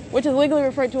whatever, which is legally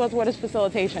referred to as what is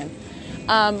facilitation,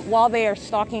 while they are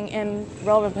stalking in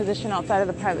relevant position outside of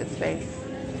the private space.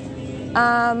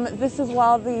 This is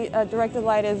while the directed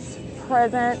light is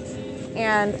present,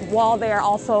 and while they are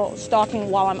also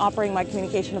stalking while I'm operating my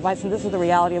communication device, and this is the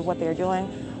reality of what they're doing.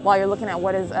 While you're looking at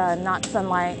what is not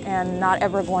sunlight and not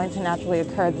ever going to naturally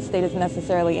occur, the state is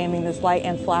necessarily aiming this light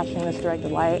and flashing this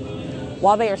directed light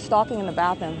while they are stalking in the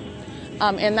bathroom.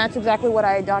 And that's exactly what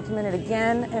I documented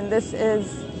again. And this is,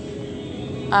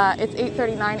 it's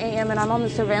 8:39 a.m. and I'm on the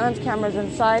surveillance cameras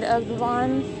inside of the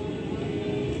Vons.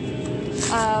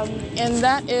 And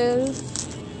that is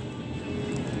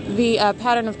the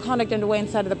pattern of conduct underway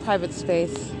inside of the private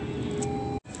space.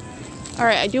 All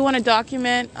right, I do want to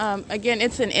document, again,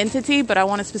 it's an entity, but I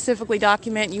want to specifically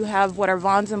document you have what are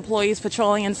Vons employees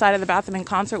patrolling inside of the bathroom in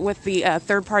concert with the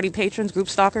third-party patrons, group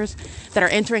stalkers, that are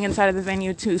entering inside of the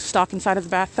venue to stalk inside of the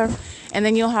bathroom. And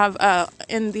then you'll have,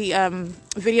 in the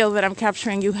video that I'm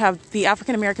capturing, you have the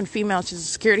African-American female. She's a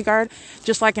security guard.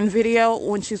 Just like in video,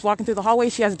 when she's walking through the hallway,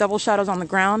 she has double shadows on the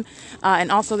ground.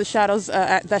 And also the shadows,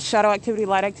 that shadow activity,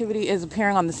 light activity is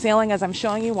appearing on the ceiling as I'm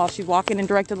showing you while she's walking in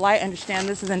directed light. Understand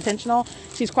this is intentional.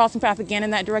 She's crossing path again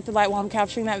in that directed light while I'm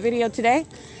capturing that video today.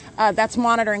 That's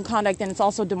monitoring conduct, and it's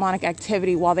also demonic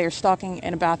activity while they are stalking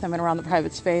in a bathroom and around the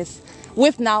private space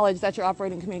with knowledge that you're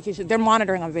operating communication. They're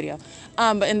monitoring on video.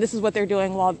 And this is what they're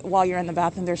doing while you're in the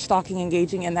bathroom. They're stalking,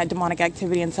 engaging in that demonic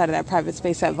activity inside of that private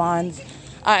space at Vons.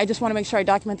 I just want to make sure I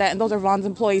document that. And those are Vons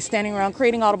employees standing around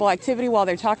creating audible activity while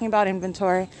they're talking about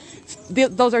inventory.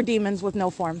 Those are demons with no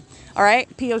form. All right,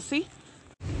 POC.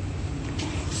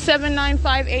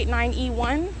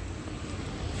 79589E1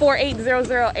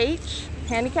 4800H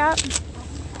handicap.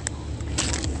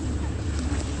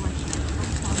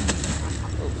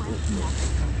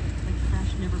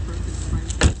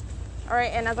 All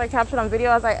right, and as I captured on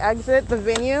video, as I exit the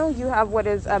venue, you have what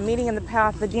is meeting in the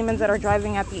path, the demons that are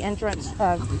driving at the entrance,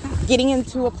 getting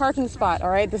into a parking spot. All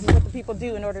right, this is what the people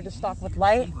do in order to stalk with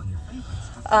light.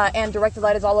 And directed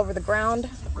light is all over the ground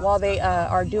while they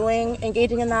are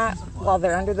engaging in that while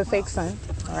they're under the fake sun,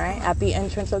 all right, at the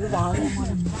entrance of the Vons.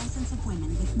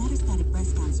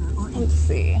 Let's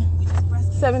see.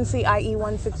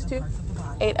 7CIE162,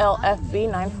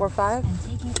 8LFB945.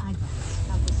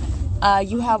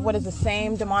 You have what is the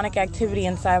same demonic activity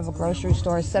inside of a grocery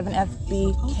store,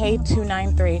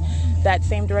 7FBK293. That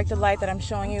same directed light that I'm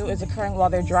showing you is occurring while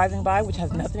they're driving by, which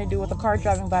has nothing to do with a car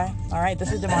driving by. All right,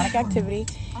 this is demonic activity,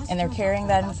 and they're carrying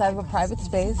that inside of a private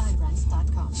space,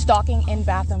 stalking in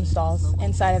bathroom stalls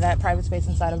inside of that private space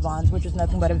inside of Vons, which is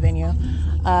nothing but a venue.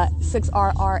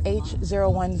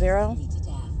 6RRH010,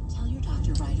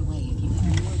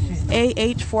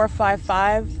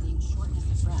 AH455.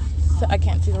 I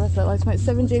can't see the rest of that license.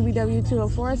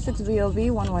 7JBW204,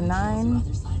 6VOV119,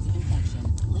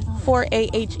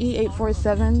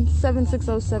 4AHE847,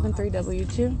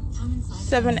 76073W2,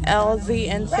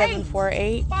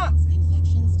 7LZN748,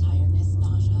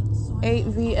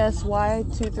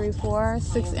 8VSY234,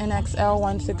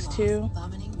 6NXL162. I'm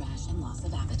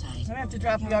gonna have to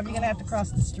drop you off. You're gonna have to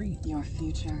cross the street. Your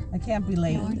future. I can't be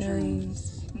late.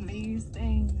 These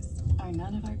things are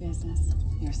none of our business.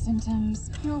 Your symptoms,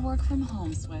 your work from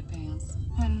home sweatpants,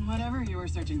 and whatever you were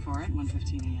searching for at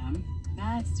 1:15 a.m.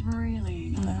 That's really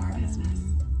none of our business.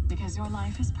 Because your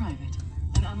life is private,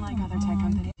 and unlike other tech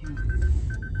companies.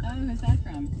 Oh, who's that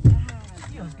from?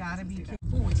 You've gotta be kidding.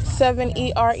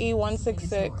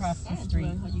 7ERE166. Across the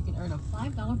street. You can earn a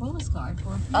 $5 bonus card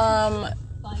for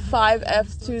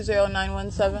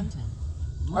 5F20917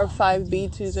 or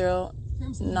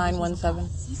 5B20917.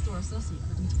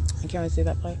 I can't really see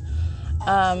that plate.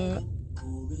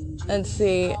 Let's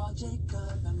see.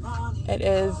 It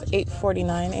is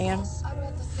 8:49 a.m.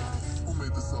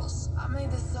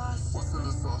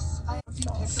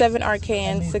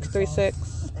 7RKN636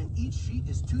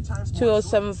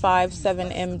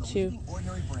 20757M2,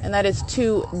 and that is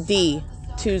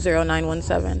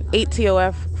 2D20917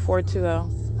 8TOF420.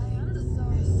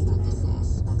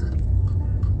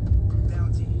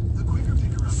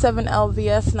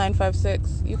 7LVS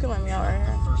 956. You can let me out right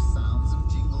here. First sounds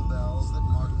of jingle bells that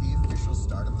mark the official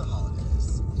start of the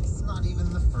holidays. It's not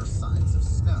even the first signs of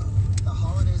snow. The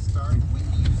holidays start when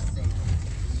you save it.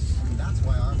 That's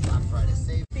why our Black Friday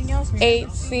save.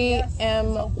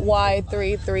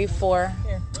 8CMY334.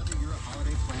 Whether you're a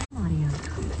holiday plan.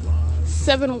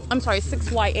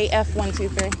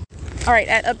 6YAF123. All right,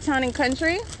 at Uptown and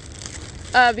Country.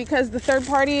 Because the third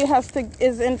party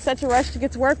is in such a rush to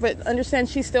get to work, but understand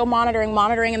she's still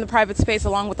monitoring in the private space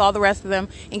along with all the rest of them,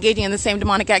 engaging in the same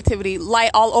demonic activity.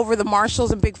 Light all over the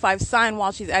Marshalls and Big Five sign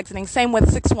while she's exiting. Same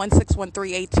with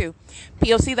 6161382.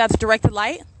 POC, that's directed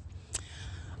light.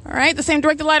 All right, the same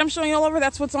directed light I'm showing you all over,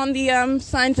 that's what's on the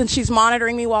signs, and she's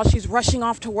monitoring me while she's rushing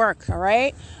off to work. All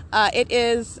right, it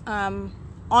is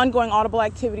ongoing audible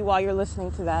activity while you're listening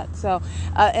to that. So,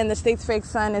 and the state's fake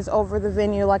sun is over the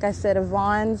venue, like I said, of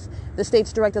Vaughn's. The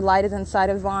state's directed light is inside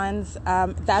of Vaughn's.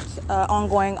 That's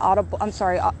ongoing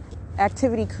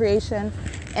activity creation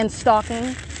and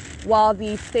stalking while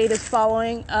the state is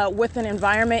following with an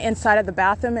environment inside of the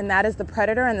bathroom, and that is the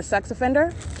predator and the sex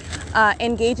offender.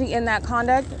 Engaging in that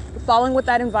conduct, following with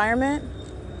that environment,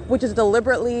 which is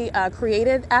deliberately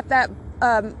created at that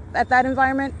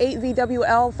environment.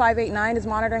 8VWL589 is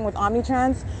monitoring with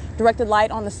Omnitrans, directed light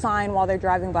on the sign while they're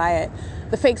driving by it.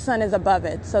 The fake sun is above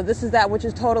it. So this is that which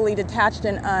is totally detached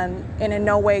and in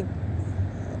no way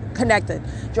connected.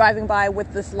 Driving by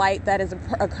with this light that is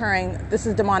occurring. This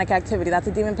is demonic activity. That's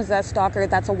a demon-possessed stalker.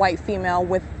 That's a white female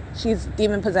she's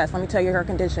demon-possessed. Let me tell you her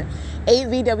condition.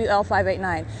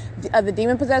 8VWL589. The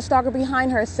demon-possessed stalker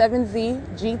behind her is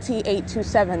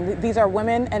 7ZGT827. These are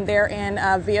women, and they're in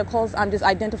vehicles. I'm just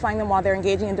identifying them while they're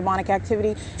engaging in demonic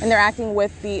activity, and they're acting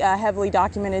with the heavily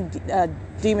documented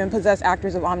demon-possessed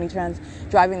actors of Omnitrans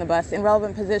driving the bus in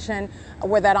relevant position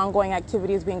where that ongoing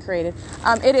activity is being created.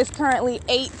 It is currently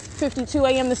 8:52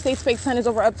 a.m. The state's fake sun is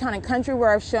over Uptown and Country,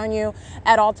 where I've shown you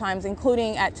at all times,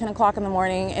 including at 10 o'clock in the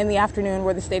morning, in the afternoon,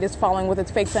 where the state is following with its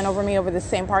fake sun over me over the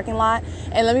same parking lot.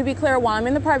 And let me be clear, while I'm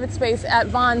in the private space at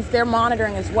Vaughn's, they're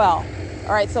monitoring as well.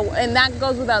 All right, so, and that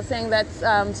goes without saying that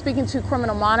speaking to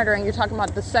criminal monitoring, you're talking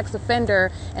about the sex offender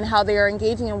and how they are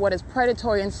engaging in what is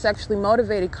predatory and sexually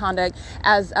motivated conduct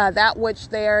as that which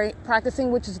they are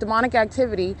practicing, which is demonic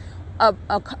activity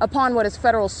upon what is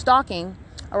federal stalking.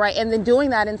 All right, and then doing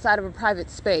that inside of a private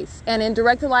space. And in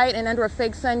directed light and under a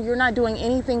fake sun, you're not doing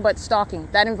anything but stalking.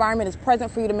 That environment is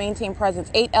present for you to maintain presence.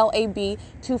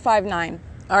 8LAB259.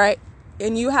 All right.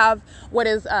 And you have what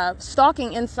is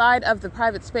stalking inside of the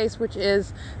private space, which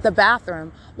is the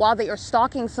bathroom, while they are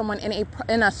stalking someone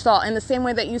in a stall, in the same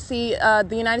way that you see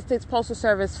the United States Postal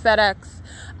Service, FedEx,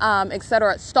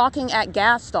 etc., stalking at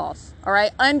gas stalls. All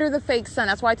right, under the fake sun.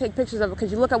 That's why I take pictures of it,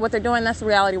 because you look at what they're doing. That's the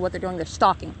reality of what they're doing. They're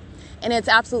stalking. And it's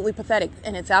absolutely pathetic,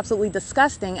 and it's absolutely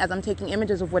disgusting as I'm taking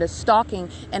images of what is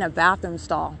stalking in a bathroom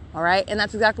stall. All right, and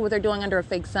that's exactly what they're doing under a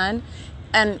fake sun.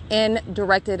 And in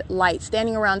directed light,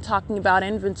 standing around talking about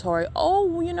inventory. Oh,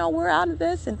 we're out of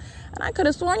this. And I could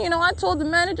have sworn, I told the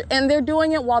manager. And they're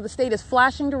doing it while the state is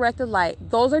flashing directed light.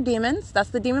 Those are demons. That's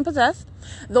the demon possessed.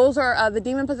 Those are the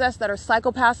demon possessed that are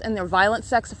psychopaths and they're violent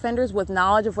sex offenders with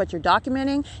knowledge of what you're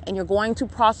documenting. And you're going to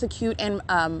prosecute and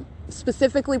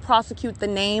specifically prosecute the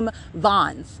name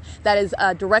Vaughn's that is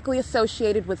directly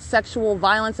associated with sexual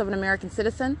violence of an American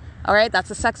citizen. All right, that's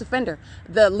a sex offender.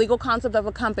 The legal concept of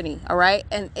a company. All right,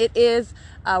 and it is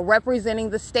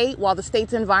representing the state while the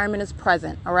state's environment is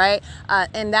present. All right,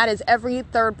 and that is every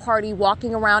third party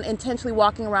intentionally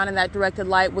walking around in that directed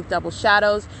light with double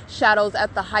shadows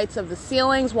at the heights of the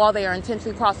ceilings while they are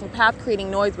intentionally crossing path,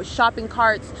 creating noise with shopping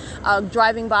carts,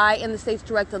 driving by in the state's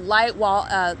directed light while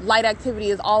light activity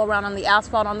is all around on the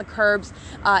asphalt, on the curbs,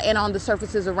 and on the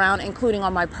surfaces around, including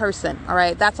on my person. All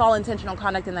right, that's all intentional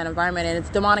conduct in that environment, and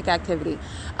it's demonic activity.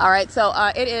 All right, so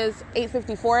it is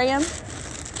 8:54 a.m.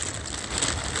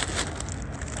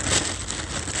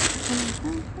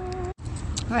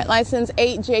 All right, license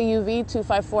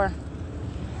 8JUV254.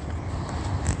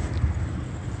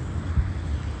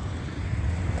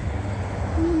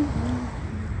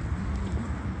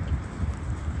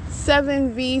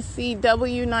 Seven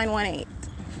VCW 918.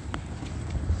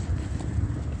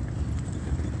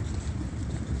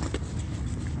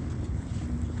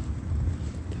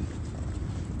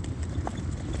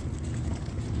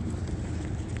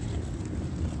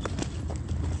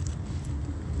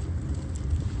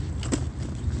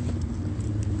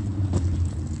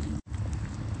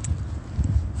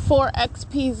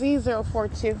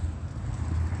 XPZ042.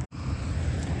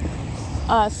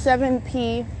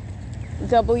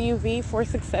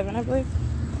 7PWV467, I believe.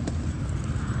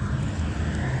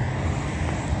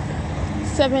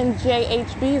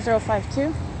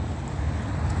 7JHB052.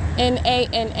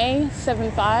 NANA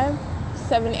 75,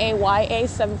 7AYA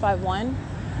 751,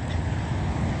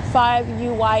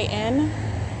 5UYN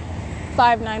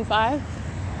 595,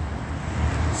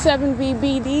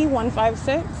 7VBD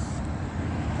 156,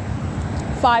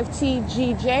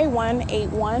 5TGJ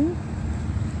 181,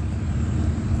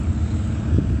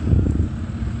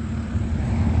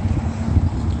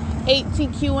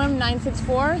 8TQM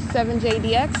 964,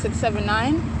 7JDX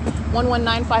 679,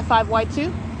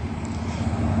 11955Y2.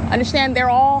 Understand they're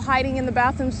all hiding in the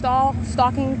bathroom stall,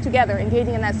 stalking together,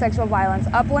 engaging in that sexual violence.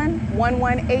 Upland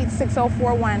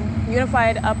 1186041,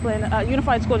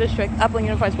 Unified School District, Upland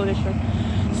Unified School District.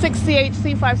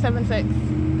 6CHC 576.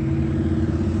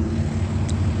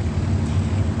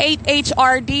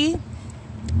 8HRD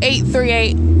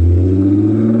 838.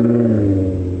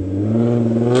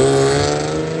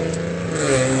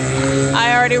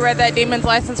 I already read that demon's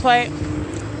license plate,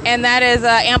 and that is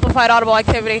amplified audible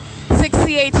activity.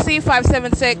 6CHC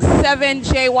 576,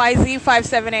 7JYZ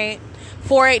 578,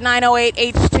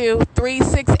 48908H2,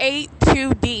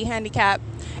 3682D handicap,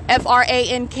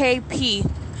 FRANKP,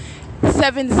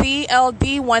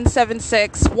 7ZLD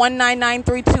 176,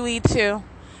 19932E2,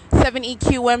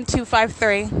 7EQM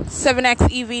 253,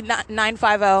 7XEV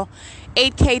 950,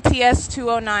 8KTS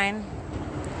 209,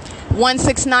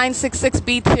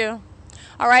 16966B2.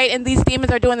 All right, and these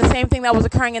demons are doing the same thing that was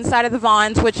occurring inside of the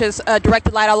Vons, which is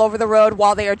directed light all over the road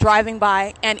while they are driving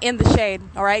by and in the shade.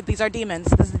 All right, these are demons.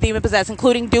 This is the demon possessed,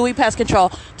 including Dewey Pest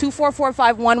Control,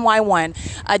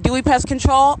 24451Y1. Dewey Pest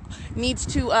Control needs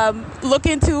to look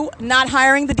into not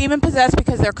hiring the demon possessed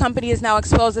because their company is now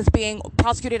exposed as being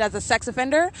prosecuted as a sex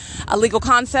offender, a legal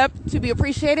concept to be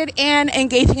appreciated, and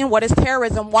engaging in what is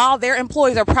terrorism while their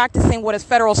employees are practicing what is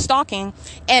federal stalking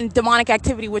and demonic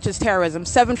activity, which is terrorism.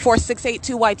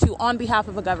 74682Y2 on behalf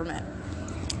of a government.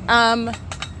 8PMR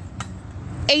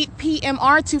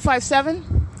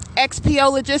 257,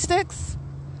 XPO Logistics.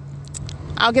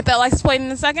 I'll get that license plate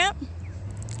in a second.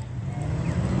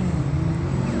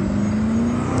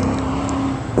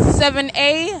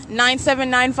 7A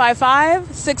 97955,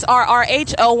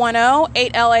 6RRH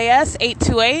 010, 8LAS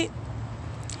 828,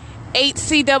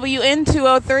 8CWN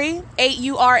 203,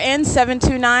 8URN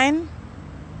 729,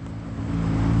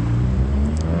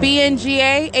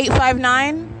 BNGA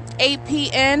 859,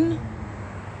 8PN,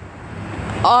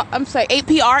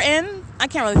 8PRN. I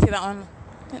can't really see that one.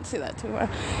 Can't see that too well.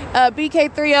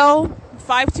 BK30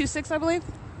 526, I believe.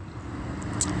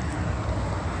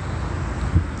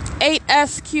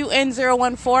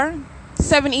 8SQN014,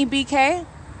 7EBK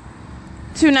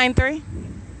 293,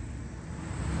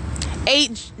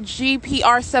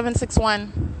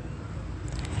 8GPR761,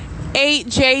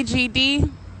 8JGD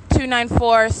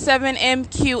 294,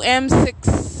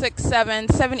 7MQM667,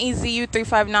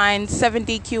 7EZU359,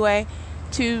 7DQA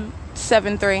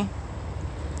 273.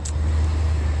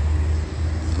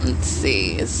 Let's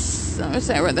see. I'm going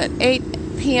to read that.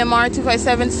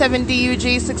 8PMR257,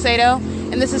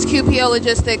 7DUG680. And this is QPO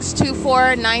Logistics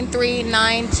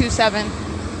 2493927,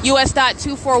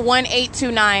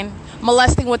 US.241829,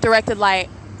 molesting with directed light.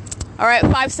 All right,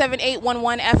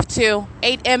 57811F2,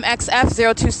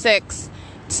 8MXF026,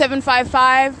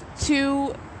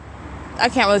 7552, I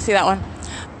can't really see that one.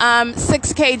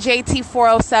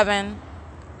 6KJT407,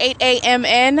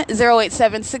 8AMN087,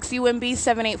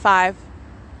 6UMB785,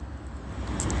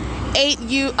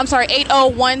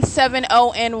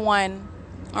 80170N1.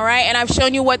 All right, and I've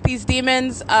shown you what these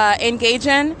demons engage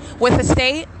in with the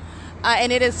state,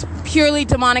 and it is purely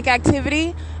demonic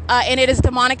activity, and it is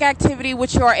demonic activity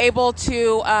which you are able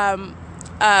to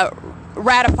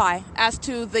ratify as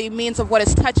to the means of what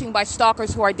is touching by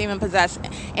stalkers who are demon possessed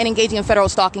and engaging in federal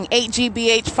stalking.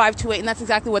 8GBH528, and that's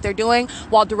exactly what they're doing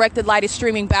while directed light is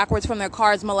streaming backwards from their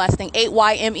cars, molesting.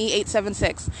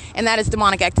 8YME876, and that is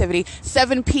demonic activity.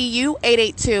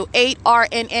 7PU882,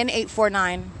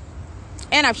 8RNN849.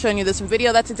 And I've shown you this in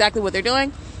video. That's exactly what they're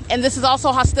doing. And this is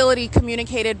also hostility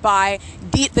communicated by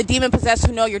the demon possessed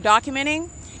who know you're documenting,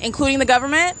 including the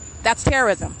government. That's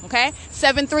terrorism, okay?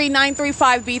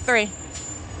 73935B3.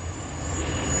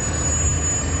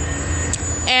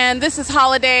 And this is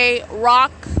Holiday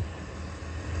Rock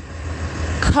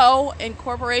Co.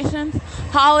 Incorporation.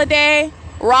 Holiday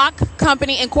Rock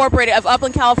Company Incorporated of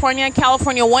Upland, California,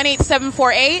 California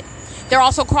 18748. They're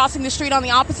also crossing the street on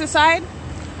the opposite side.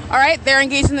 All right, they're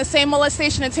engaged in the same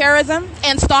molestation and terrorism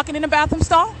and stalking in a bathroom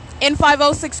stall.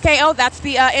 N506KO, that's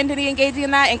the entity engaging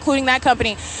in that, including that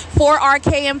company.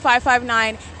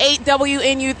 4RKM559,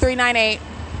 8WNU398,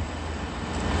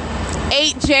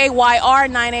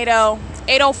 8JYR980,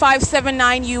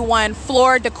 80579U1,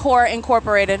 Floor Decor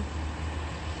Incorporated.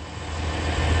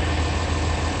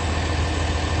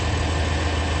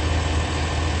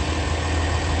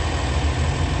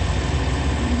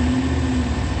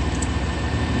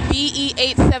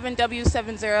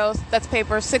 87W70. That's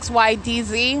paper.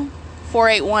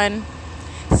 6YDZ481.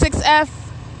 6F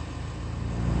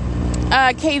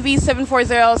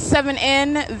KV740.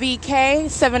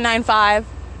 7NVK795.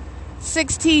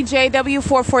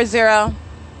 6TJW440.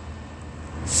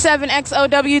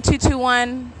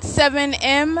 7XOW221.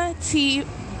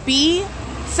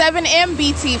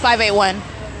 7MBT581.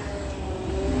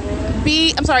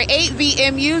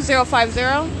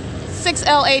 8VMU050.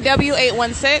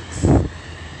 6LAW816.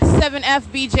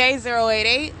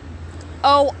 7FBJ088.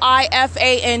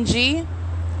 OIFANG.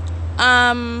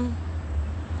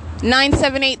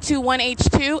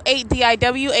 97821H2.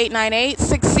 8DIW898.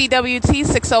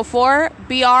 6CWT604.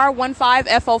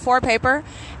 BR15F04 paper.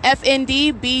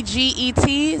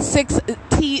 FNDBGET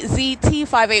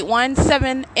 6TZT581.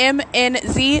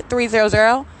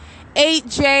 7MNZ300.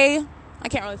 8J. I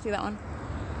can't really see that one.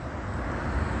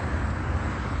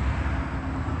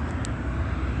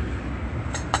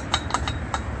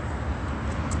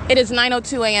 It is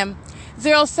 9:02 a.m.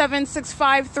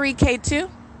 07653K2.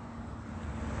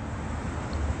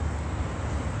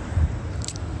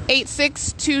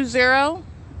 8620.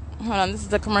 Hold on, this is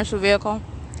the commercial vehicle.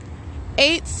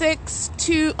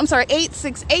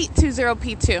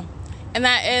 86820P2. And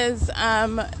that is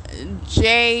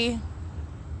J.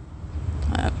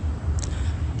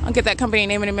 I'll get that company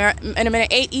name in a minute.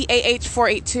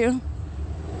 8EAH482.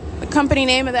 The company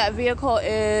name of that vehicle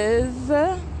is,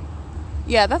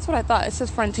 yeah, that's what I thought. It says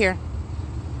Frontier.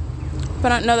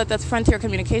 But I don't know that that's Frontier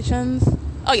Communications.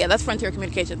 Oh, yeah, that's Frontier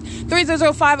Communications.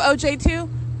 3005OJ2.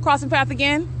 Crossing path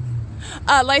again.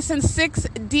 License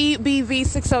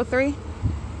 6DBV603.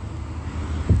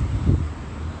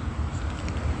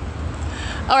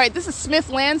 All right, this is Smith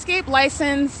Landscape.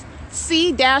 License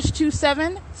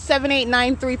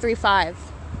C-27789335.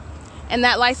 And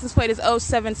that license plate is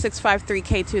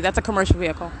 07653K2. That's a commercial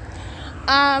vehicle.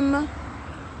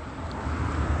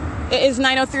 It is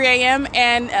 9:03 a.m.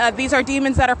 and these are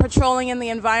demons that are patrolling in the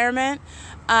environment.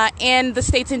 And the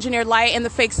state's engineered light and the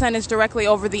fake sun is directly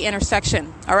over the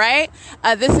intersection. All right.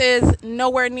 This is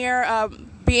nowhere near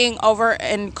being over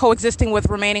and coexisting with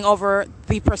remaining over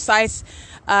the precise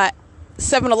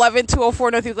 711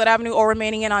 204 North Euclid Avenue or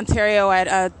remaining in Ontario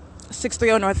at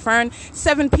 630 North Fern,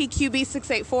 7PQB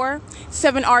 684,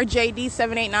 7RJD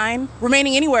 789,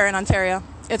 remaining anywhere in Ontario.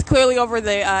 It's clearly over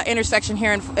the intersection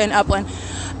here in Upland.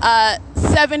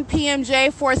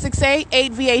 7PMJ 468,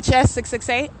 8VHS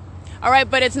 668. All right,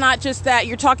 but it's not just that.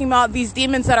 You're talking about these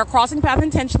demons that are crossing path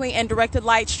intentionally and directed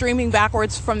light streaming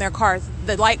backwards from their cars.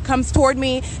 The light comes toward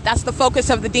me. That's the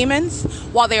focus of the demons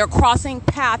while they are crossing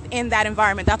path in that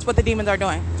environment. That's what the demons are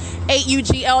doing.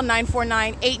 8UGL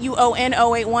 949, 8UON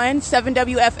 081,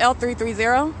 7WFL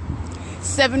 330,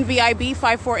 7VIB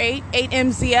 548,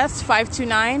 8MZS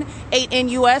 529,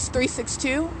 8NUS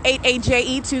 362,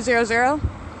 8AJE 200,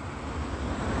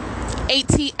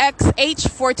 8TXH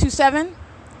 427,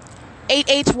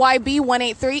 8HYB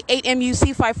 183,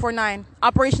 8MUC 549.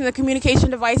 Operation of the communication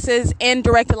devices in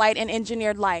directed light and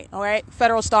engineered light. All right,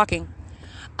 federal stalking.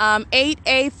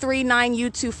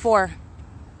 8A39U24.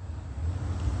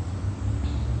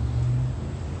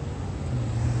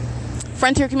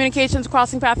 Frontier Communications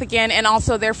crossing path again, and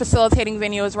also their facilitating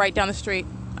venue is right down the street.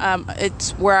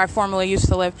 It's where I formerly used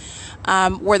to live,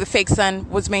 where the fake sun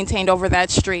was maintained over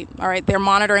that street. All right, they're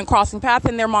monitoring crossing path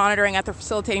and they're monitoring at the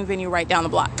facilitating venue right down the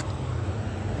block.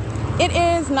 It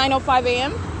is 9:05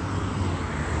 a.m.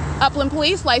 Upland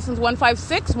Police, license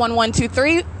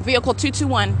 156-1123, vehicle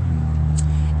 221.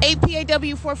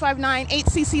 8PAW 459,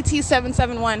 8CCT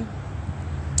 771.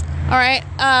 All right,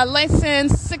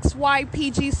 license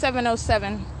 6YPG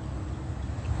 707.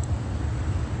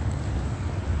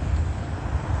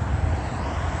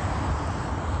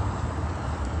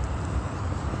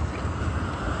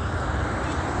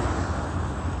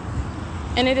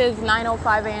 And it is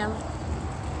 9:05 a.m.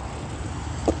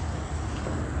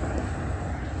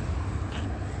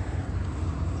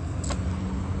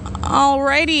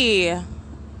 Alrighty,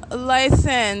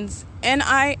 license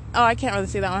I can't really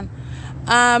see that one.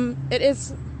 It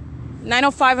is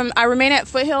 9:05. I remain at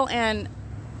Foothill and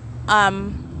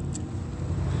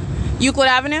Euclid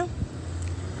Avenue.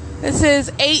 This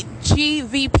is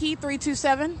 8GVP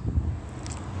 327,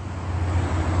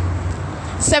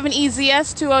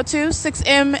 7EZS 202,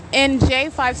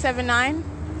 6MNJ 579,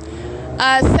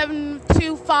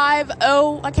 7250. I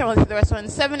can't really see the rest of one.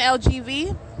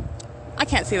 7LGV. I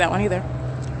can't see that one either.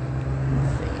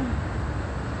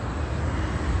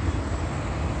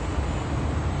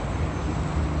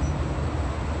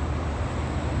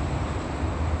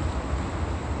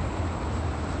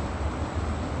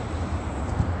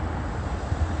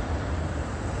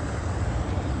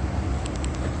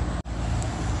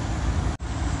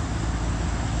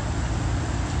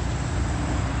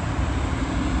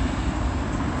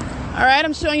 All right,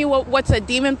 I'm showing you what's a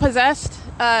demon-possessed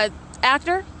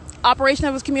actor. Operation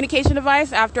of his communication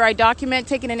device. After I document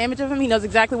taking an image of him, he knows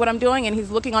exactly what I'm doing, and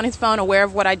he's looking on his phone, aware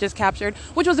of what I just captured,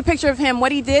 which was a picture of him.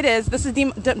 What he did is, this is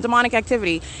demonic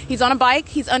activity. He's on a bike,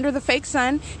 he's under the fake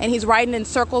sun, and he's riding in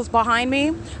circles behind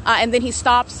me, and then he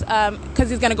stops because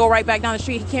he's going to go right back down the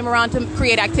street. He came around to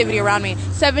create activity around me.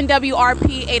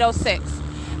 7WRP 806.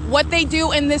 What they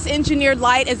do in this engineered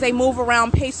light is they move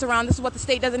around, pace around. This is what the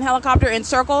state does in helicopter, in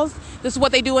circles. This is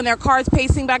what they do in their cars,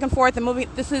 pacing back and forth and moving.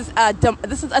 This is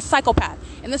a psychopath,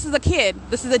 and this is a kid.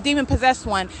 This is a demon-possessed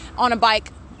one on a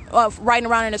bike, riding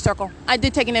around in a circle. I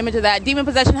did take an image of that. Demon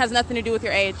possession has nothing to do with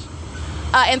your age.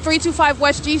 And 325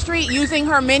 West G Street, using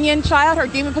her minion child, her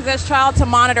demon-possessed child, to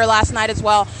monitor last night as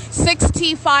well.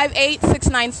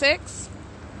 6T58696.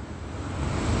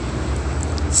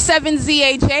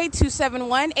 7ZAJ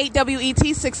 271,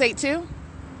 8WET 682.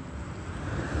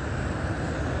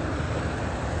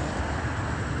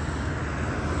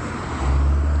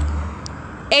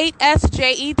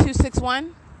 8SJE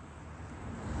 261.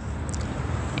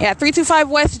 Yeah, 325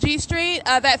 West G Street.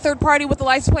 That third party with the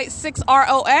license plate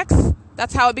 6ROX.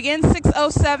 That's how it begins.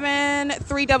 607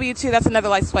 3W2. That's another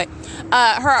license plate.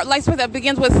 Her license plate that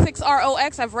begins with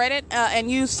 6ROX. I've read it.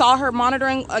 And you saw her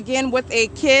monitoring again with a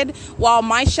kid while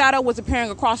my shadow was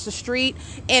appearing across the street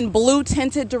in blue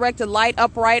tinted directed light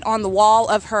upright on the wall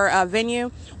of her venue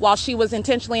while she was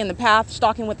intentionally in the path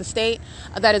stalking with the state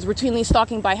that is routinely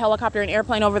stalking by helicopter and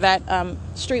airplane over that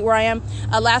street where I am.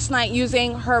 Last night,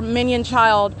 using her minion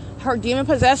child, her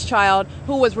demon-possessed child,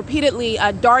 who was repeatedly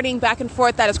darting back and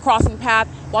forth that is crossing path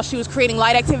while she was creating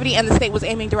light activity, and the state was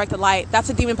aiming directed light.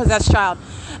 That's a demon-possessed child.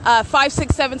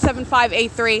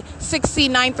 56775A3,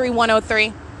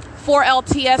 6C93103,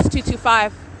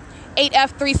 4LTS225,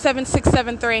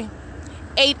 8F37673,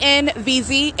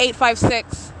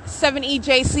 8NVZ856,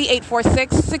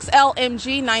 7EJC846,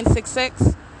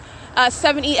 6LMG966,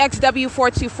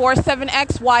 7EXW424,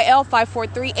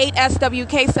 7XYL543,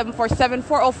 8SWK747,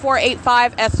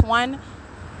 40485S1.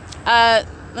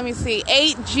 Let me see.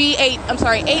 8HGM.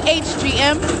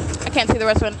 I can't see the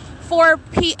rest of it.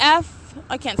 4PF.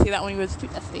 I can't see that one. It was too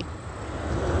SD.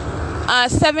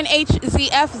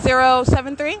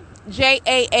 7HZF073,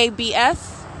 JAABS.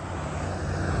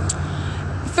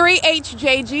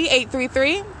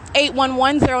 3HJG833.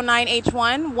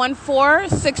 81109H1,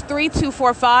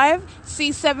 1463245,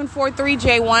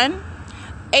 C743J1,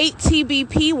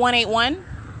 8TBP181.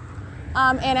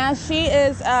 And as she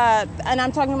is, and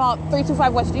I'm talking about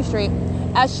 325 West G Street,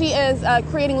 as she is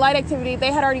creating light activity,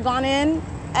 they had already gone in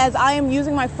as I am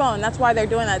using my phone. That's why they're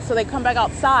doing that. So they come back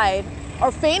outside,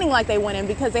 or feigning like they went in,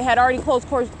 because they had already closed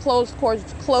car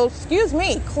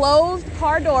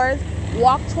doors,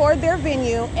 walk toward their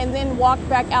venue, and then walk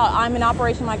back out. I'm in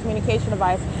operation of my communication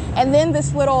device. And then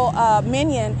this little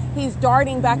minion, he's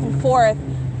darting back and forth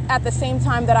at the same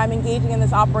time that I'm engaging in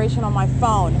this operation on my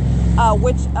phone,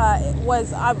 which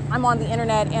I'm on the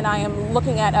internet and I am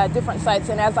looking at different sites.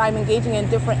 And as I'm engaging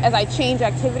in as I change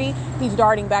activity, he's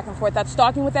darting back and forth. That's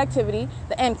stalking with activity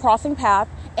and crossing path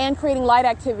and creating light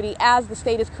activity as the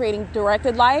state is creating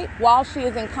directed light while she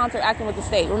is in concert acting with the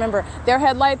state. Remember, their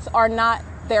headlights are not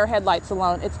their headlights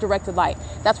alone, it's directed light.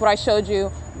 That's what I showed you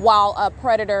while a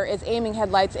predator is aiming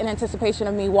headlights in anticipation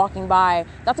of me walking by.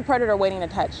 That's a predator waiting to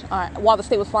touch. While the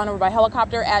state was flying over by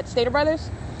helicopter at Stater Brothers.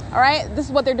 All right, this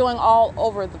is what they're doing all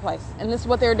over the place. And this is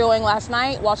what they were doing last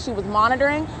night while she was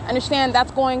monitoring. Understand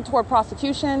that's going toward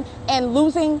prosecution and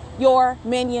losing your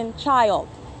minion child.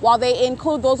 While they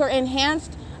include, those are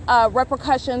enhanced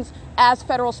repercussions as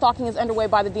federal stalking is underway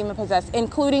by the demon-possessed,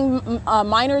 including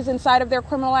minors inside of their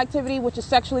criminal activity, which is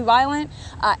sexually violent,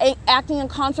 acting in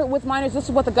concert with minors. This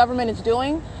is what the government is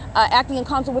doing, acting in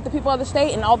concert with the people of the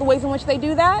state, and all the ways in which they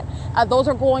do that. Those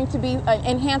are going to be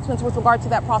enhancements with regard to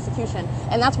that prosecution.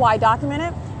 And that's why I document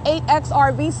it.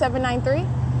 8XRV793.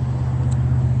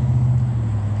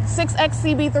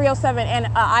 6XCB307, and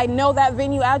I know that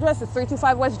venue address is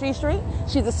 325 West G Street.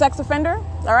 She's a sex offender,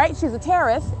 all right? She's a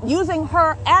terrorist using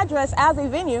her address as a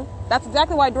venue. That's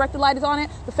exactly why directed light is on it.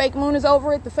 The fake moon is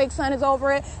over it. The fake sun is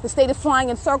over it. The state is flying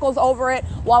in circles over it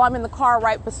while I'm in the car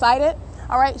right beside it,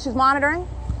 all right? She's monitoring.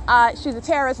 She's a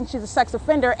terrorist and she's a sex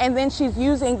offender, and then she's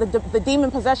using the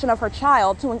demon possession of her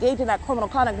child to engage in that criminal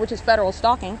conduct, which is federal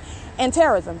stalking, and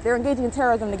terrorism. They're engaging in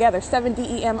terrorism together.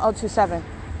 7DEM027.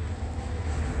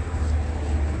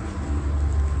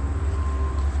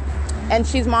 And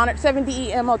she's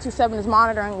 7DEM027 is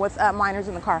monitoring with minors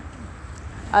in the car.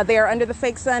 They are under the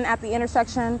fake sun at the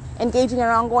intersection, engaging in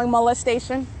ongoing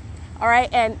molestation. All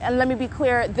right, and let me be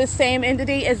clear, this same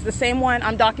entity is the same one.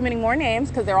 I'm documenting more names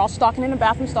because they're all stalking in a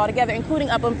bathroom stall together,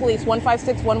 including Upland Police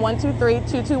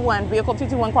 156-1123-221, vehicle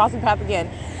 221 crossing path again,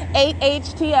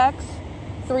 8HTX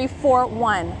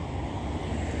 341.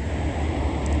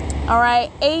 All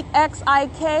right,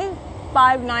 8XIK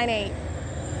 598.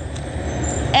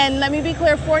 And let me be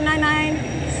clear, 499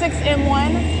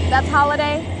 6M1, that's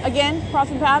Holiday, again,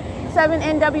 crossing path,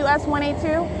 7NWS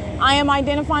 182. I am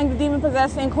identifying the demon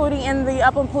possessed, including in the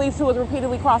Upland Police who was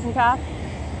repeatedly crossing path.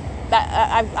 That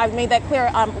I've made that clear.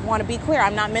 I want to be clear.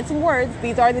 I'm not mincing words.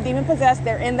 These are the demon possessed.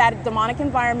 They're in that demonic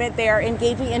environment. They are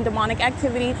engaging in demonic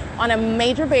activity on a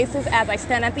major basis as I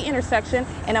stand at the intersection,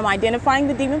 and I'm identifying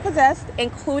the demon possessed,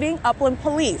 including Upland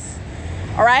Police.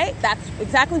 All right? That's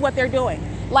exactly what they're doing.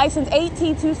 License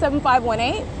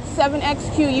 8T27518,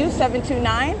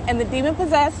 7XQU729, and the demon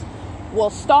possessed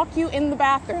will stalk you in the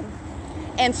bathroom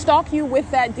and stalk you with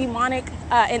that demonic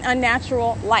and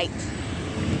unnatural light.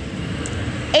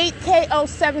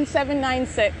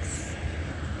 8KO7796.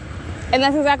 And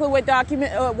that's exactly what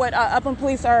Upland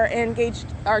Police are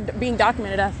being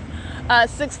documented as.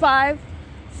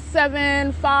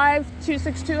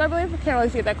 6575262, I believe. I can't really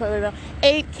see it that clearly though.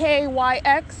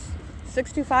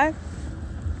 8KYX625.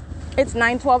 It's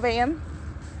 9:12 a.m.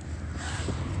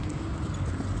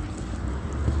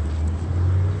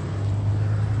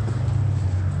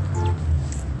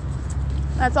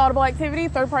 That's audible activity,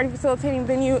 third-party facilitating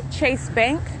venue, Chase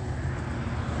Bank.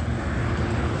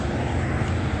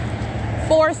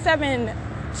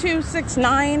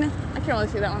 47269. I can't really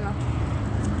see that one though.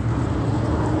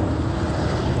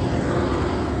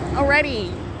 Alrighty,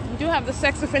 you do have the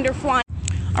sex offender flying.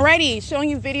 Alrighty,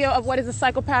 showing you video of what is a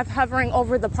psychopath hovering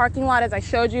over the parking lot as I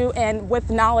showed you, and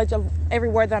with knowledge of every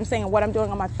word that I'm saying and what I'm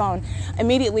doing on my phone,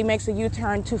 immediately makes a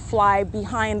U-turn to fly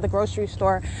behind the grocery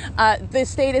store. The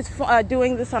state is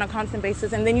doing this on a constant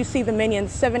basis, and then you see the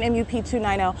minions,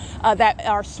 7MUP290, that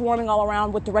are swarming all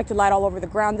around with directed light all over the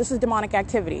ground. This is demonic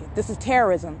activity. This is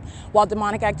terrorism. While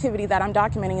demonic activity that I'm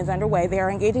documenting is underway, they are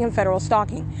engaging in federal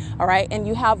stalking, all right? And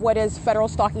you have what is federal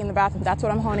stalking in the bathroom. That's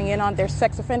what I'm honing in on. They're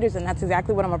sex offenders, and that's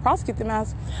exactly what I'm going to prosecute them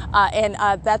as.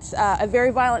 That's a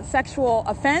very violent sexual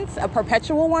offense, a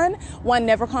perpetual one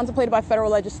never contemplated by federal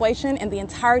legislation, and the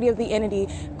entirety of the entity,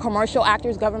 commercial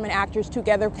actors, government actors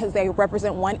together, because they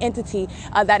represent one entity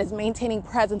that is maintaining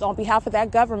presence on behalf of that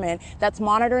government, that's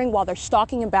monitoring while they're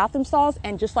stalking in bathroom stalls,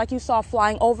 and just like you saw,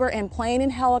 flying over in plane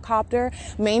and helicopter,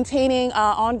 maintaining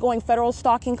ongoing federal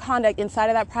stalking conduct inside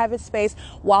of that private space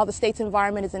while the state's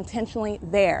environment is intentionally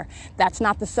there. That's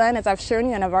not the sun, as I've shown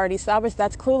you and I've already established.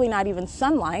 That's clearly not even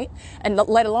sunlight, and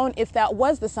let alone if that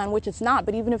was the sun, which it's not.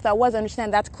 But even if that was,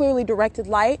 understand that's clearly directed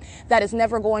light that is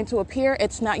never going to appear.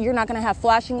 It's not. You're not going to have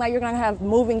flashing light. You're going to have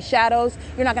moving shadows.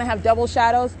 You're not going to have double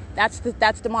shadows. That's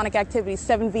demonic activity.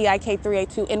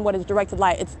 7VIK382 in what is directed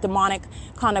light. It's demonic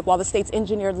conduct while the state's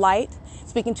engineered light,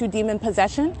 speaking to demon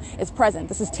possession, is present.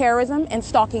 This is terrorism and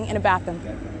stalking in a bathroom.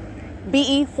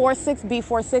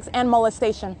 BE46B46 and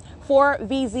molestation.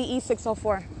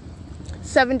 4VZE604.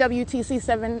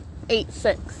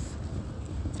 7WTC786.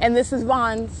 And this is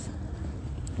Vaughn's.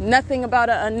 Nothing about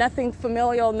nothing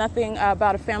familial, nothing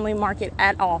about a family market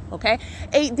at all, okay?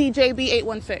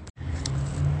 8DJB816.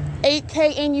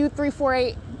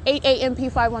 8KNU348,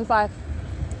 8AMP515.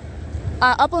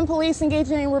 Upland Police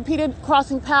engaging in repeated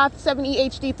crossing path,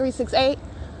 7EHD368,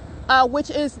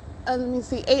 which is, let me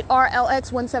see,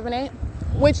 8RLX178,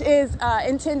 which is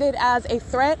intended as a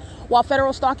threat. While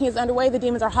federal stalking is underway, the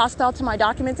demons are hostile to my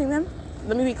documenting them.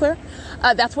 Let me be clear.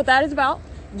 That's what that is about.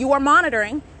 You are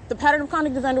monitoring. The pattern of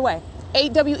conduct is underway.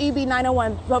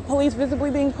 8WEB901, but police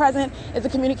visibly being present is a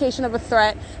communication of a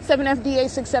threat.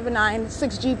 7FDA679,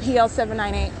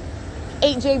 6GPL798,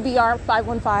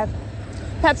 8JBR515.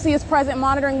 Pepsi is present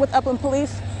monitoring with Upland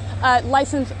Police.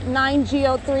 License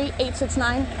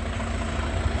 9GO3869.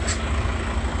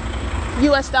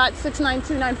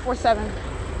 U.S.6929747.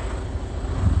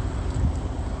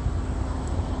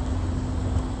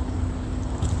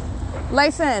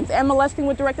 License and molesting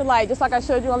with directed light, just like I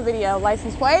showed you on video.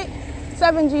 License plate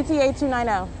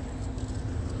 7GTA290.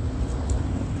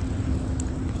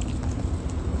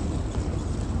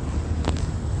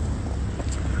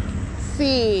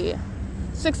 C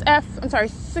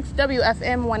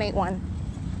 6WFM181.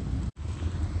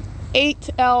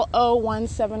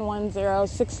 8LO1710,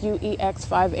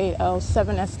 6UEX580,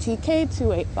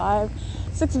 7STK285,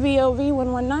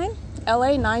 6VOV119,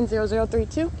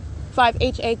 LA90032,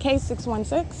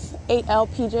 5HAK616,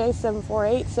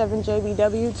 8LPJ748,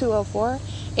 7JBW204,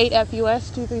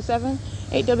 8FUS237,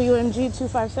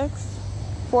 8WMG256,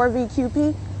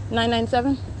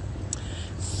 4VQP997,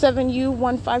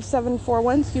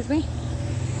 7U15741, excuse me.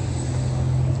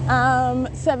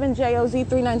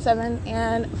 7JOZ397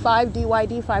 and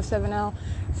 5DYD570,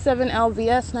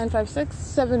 7LVS 956,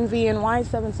 7VNY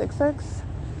 766.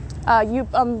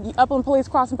 Upland Police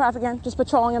crossing path again, just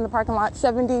patrolling in the parking lot,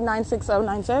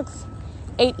 7D96096,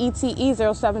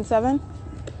 8ETE077.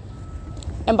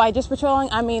 And by just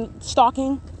patrolling, I mean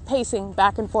stalking, pacing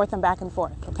back and forth,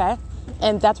 okay?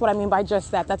 And that's what I mean by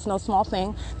just that. That's no small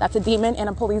thing. That's a demon in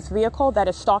a police vehicle that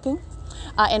is stalking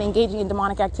and engaging in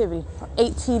demonic activity.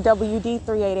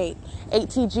 8TWD388,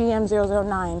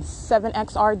 8TGM009,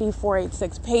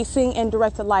 7XRD486, pacing in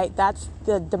directed light. That's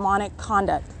the demonic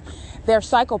conduct. They're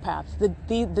psychopaths.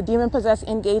 The demon-possessed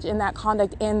engage in that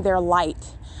conduct in their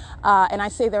light. And I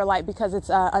say their light because it's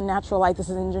a natural light. This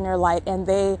is engineered light. And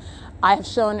I have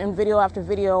shown in video after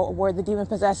video where the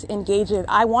demon-possessed engage in,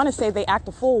 I want to say they act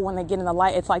a fool when they get in the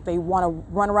light. It's like they want to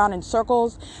run around in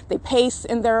circles. They pace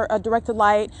in their directed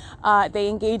light. They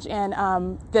engage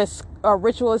in this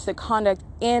ritualistic conduct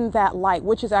in that light,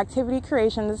 which is activity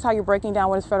creation. This is how you're breaking down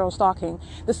what is federal stalking.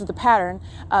 This is the pattern.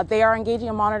 They are engaging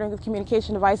in monitoring of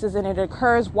communication devices, and it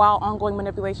occurs while ongoing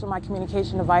manipulation of my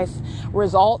communication device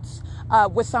results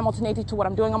with simultaneity to what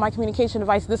I'm doing on my communication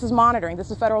device. This is monitoring.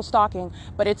 This is federal stalking,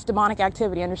 but it's demonic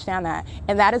activity. Understand that.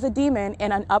 And that is a demon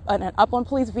in an Upland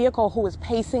Police vehicle who is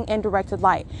pacing in directed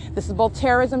light. This is both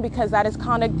terrorism because that is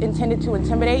conduct intended to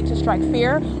intimidate, to strike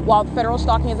fear while federal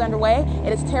stalking is underway.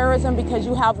 It is terrorism because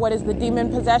you have what is the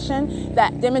demon possession,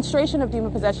 that demonstration of demon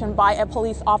possession by a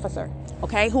police officer,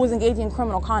 okay, who is engaging in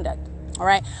criminal conduct. All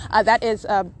right. That is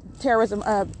terrorism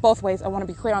both ways. I want to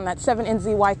be clear on that.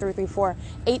 7NZY334,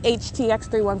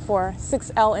 8HTX314,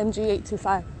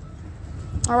 6LMG825.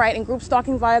 All right, and group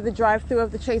stalking via the drive-through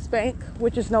of the Chase Bank,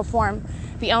 which is no form.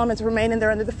 The elements remain in there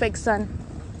under the fake sun.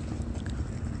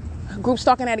 Group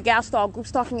stalking at a gas stall, group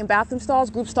stalking in bathroom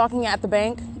stalls, group stalking at the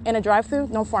bank in a drive-through,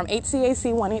 no form.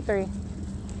 8CAC183.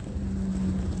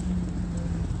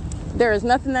 There is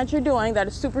nothing that you're doing that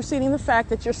is superseding the fact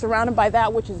that you're surrounded by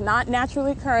that which is not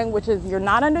naturally occurring, which is you're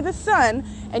not under the sun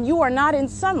and you are not in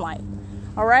sunlight.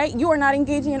 All right, you are not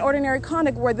engaging in ordinary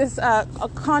conduct where this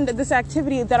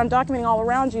activity that I'm documenting all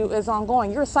around you is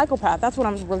ongoing. You're a psychopath. That's what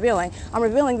I'm revealing. I'm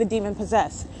revealing the demon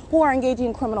possessed who are engaging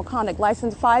in criminal conduct.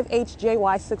 License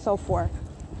 5HJY604.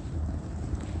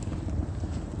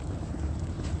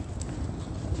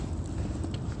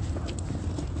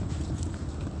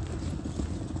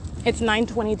 It's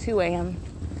 9:22 a.m.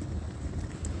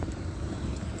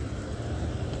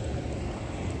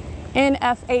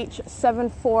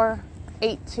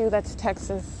 NFH7482, that's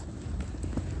Texas.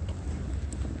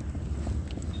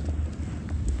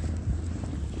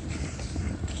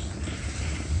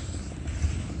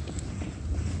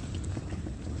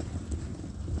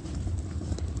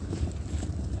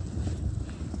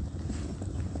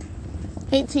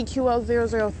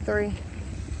 ATQL003.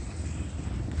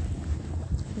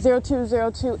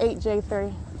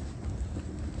 02028J3,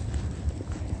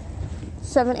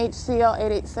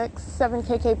 7HCL886,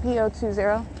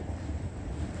 7KKP020,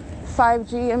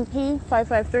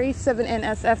 5GMP553,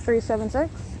 7NSF376,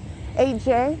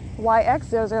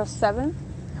 8JYX007,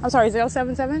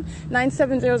 077,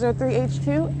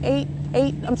 97003H2,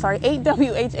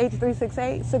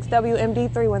 8WH8368,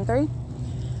 6WMD313,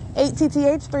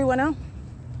 8TTH310,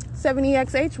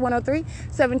 7EXH103,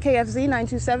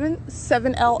 7KFZ927,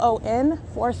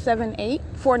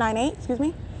 7LON498, excuse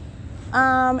me,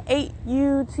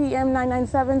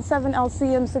 8UTM997,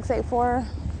 7LCM684,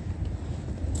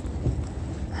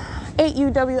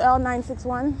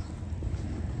 8UWL961,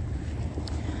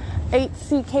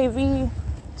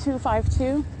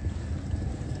 8CKV252,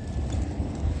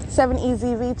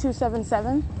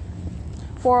 7EZV277,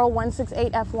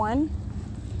 40168F1,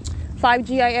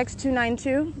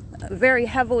 5GIX292, very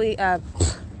heavily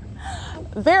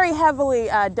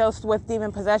dosed with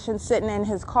demon possession, sitting in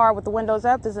his car with the windows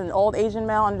up. This is an old Asian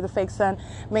male under the fake sun,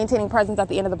 maintaining presence at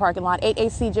the end of the parking lot.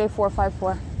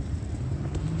 8ACJ454.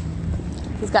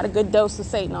 He's got a good dose of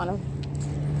Satan on him.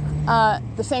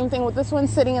 The same thing with this one,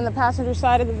 sitting in the passenger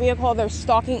side of the vehicle. They're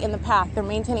stalking in the path. They're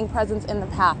maintaining presence in the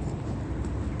path.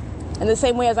 In the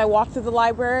same way as I walk through the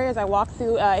library, as I walk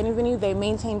through any venue, they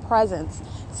maintain presence.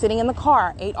 Sitting in the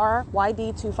car,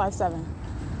 8RYD257.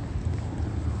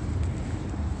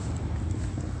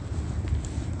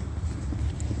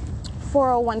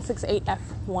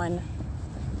 (40168F1).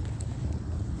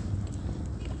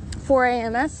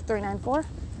 4AMS394.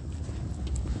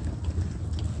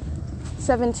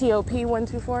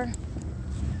 7TOP124. I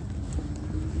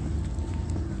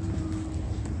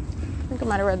think I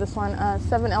might have read this one.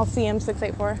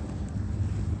 7LCM684.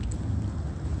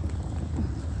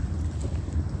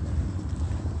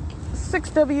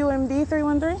 6WMD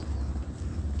 313.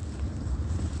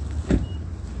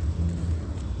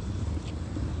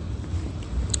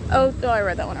 Oh, I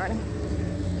read that one already.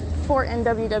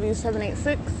 4NWW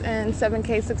 786 and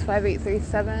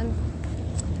 7K65837.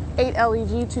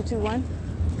 8LEG 221.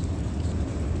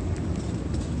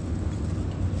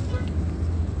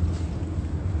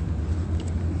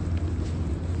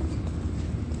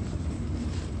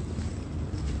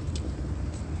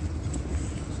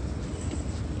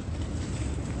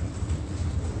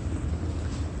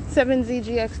 Seven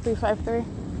ZGX 353,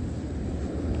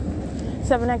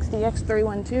 7XDX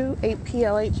 312,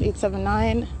 8PLH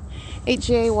 879,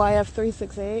 8JYF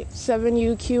 368,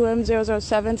 7UQM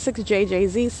 007,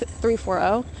 6JJZ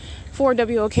 340,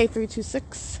 4WOK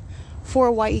 326,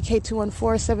 4YEK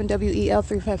 214, 7WEL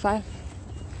 355,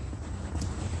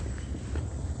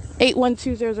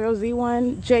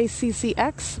 81200Z1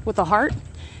 JCCX with a heart,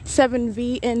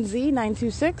 7VNZ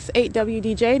 926,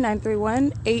 8WDJ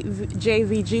 931,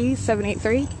 8JVG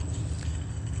 783,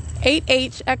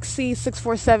 8HXC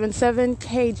 6477,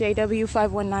 KJW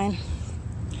 519,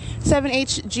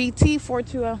 7HGT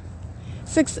 420,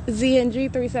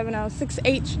 6ZNG 370,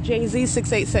 6HJZ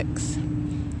 686,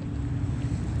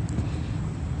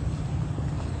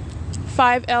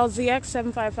 5LZX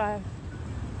 755,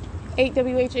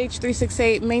 8WHH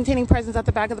 368, maintaining presence at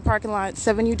the back of the parking lot,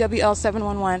 7UWL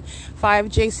 711,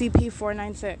 5JCP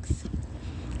 496,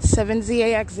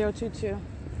 7ZAX 022. Am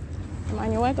I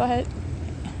on your way? Go ahead. I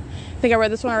think I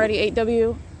read this one already.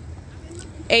 8WHH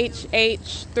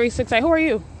 368. Who are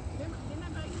you?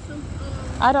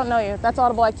 I don't know you. That's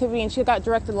audible activity, and she got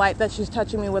directed light that she's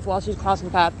touching me with while she's crossing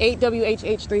the path.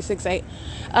 8WHH 368,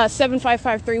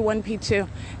 75531P2,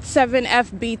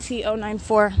 7FBT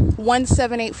 094,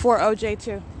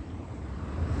 17840J2,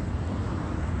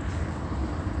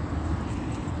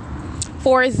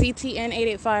 4ZTN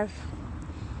 885,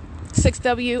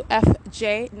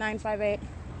 6WFJ 958.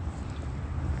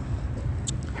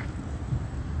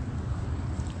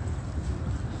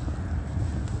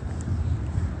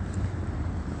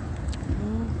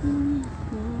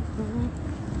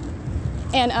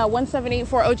 And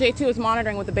 17840J2 is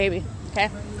monitoring with the baby, okay?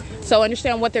 So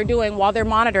understand what they're doing while they're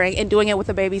monitoring and doing it with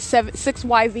the baby.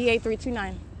 6YVA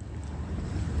 329.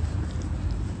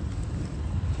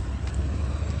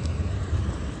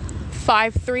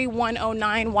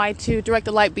 Y2, direct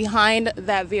the light behind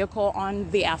that vehicle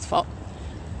on the asphalt.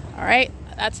 All right,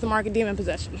 that's the mark of demon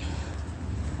possession.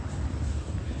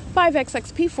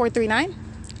 5XXP 439.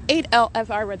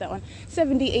 8LFR, I read that one.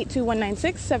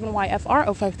 7D82196,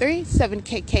 7YFR 053,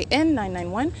 7KKN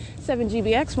 991,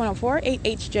 7GBX 104,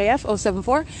 8HJF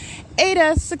 074,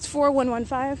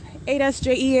 8S64115,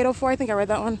 8SJE 804, I think I read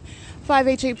that one.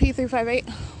 5HAP 358.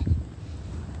 I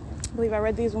believe I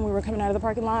read these when we were coming out of the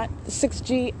parking lot.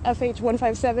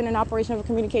 6GFH157, an operation of a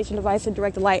communication device and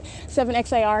directed light.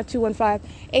 7XAR 215,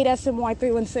 8SMY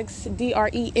 316,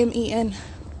 DREMEN.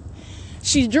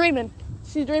 She's dreaming.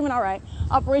 She's dreaming all right.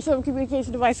 Operation of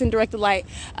communication device and directed light.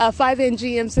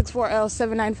 5NGM64L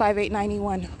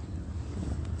 79589E1.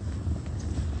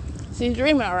 She's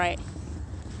dreaming all right.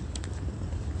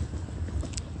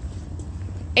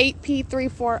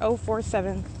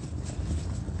 8P34047.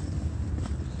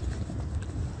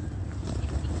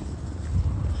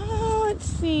 Let's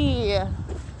see.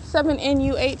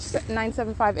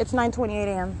 7NUH975. It's 9:28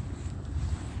 a.m.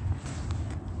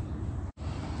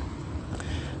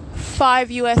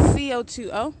 5 U.S.C.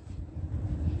 020. All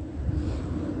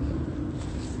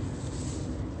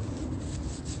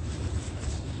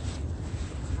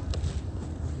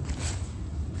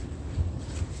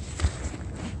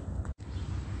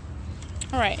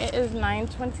right, it is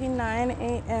 9:29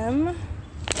 a.m.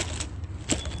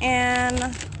 and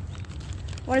I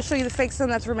want to show you the fake sun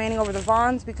that's remaining over the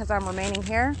Vons because I'm remaining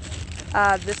here.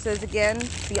 This is, again,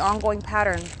 the ongoing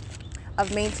pattern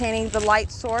of maintaining the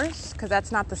light source, because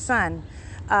that's not the sun,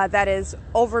 that is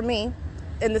over me,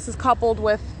 and this is coupled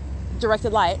with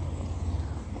directed light.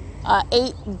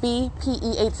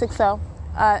 8BPE860,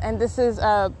 and this is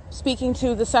speaking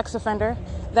to the sex offender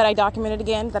that I documented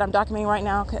again, that I'm documenting right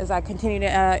now as I continue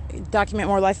to document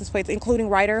more license plates, including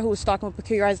Ryder, who was stalking with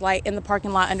peculiarized light in the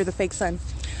parking lot under the fake sun.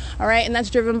 All right, and that's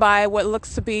driven by what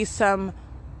looks to be some...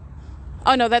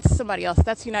 Oh, no, that's somebody else.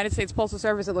 That's United States Postal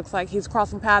Service, it looks like. He's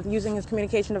crossing path using his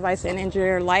communication device and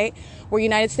engineer light, where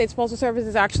United States Postal Service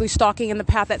is actually stalking in the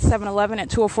path at 7-Eleven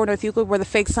at 204 North Euclid, where the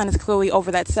fake sun is clearly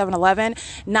over that 7-Eleven,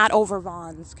 not over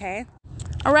Vons, okay?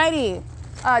 Alrighty.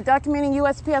 Documenting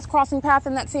USPS crossing path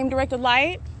in that same directed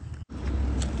light.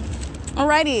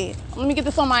 Alrighty, let me get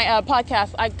this on my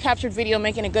podcast. I captured video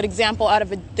making a good example out of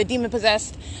the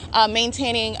demon-possessed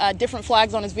maintaining different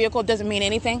flags on his vehicle. Doesn't mean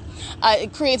anything.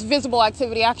 It creates visible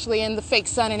activity actually in the fake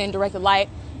sun and in directed light.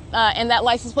 And that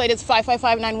license plate is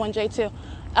 55591J2.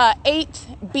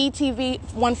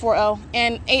 8BTV140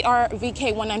 and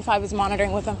 8RVK195 is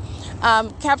monitoring with him.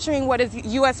 Capturing what is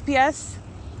U.S.PS,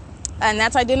 and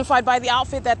that's identified by the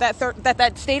outfit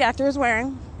that state actor is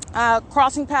wearing.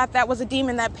 Crossing path, that was a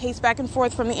demon that paced back and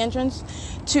forth from the entrance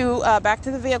to back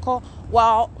to the vehicle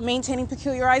while maintaining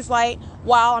peculiarized light,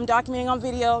 while I'm documenting on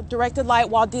video, directed light,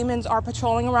 while demons are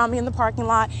patrolling around me in the parking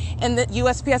lot. And the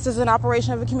USPS is an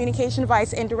operation of a communication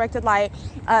device in directed light.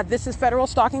 This is federal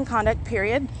stalking conduct,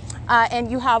 period. And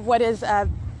you have what is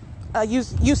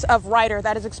use of Ryder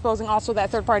that is exposing also that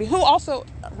third party, who also,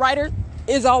 Ryder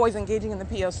is always engaging in the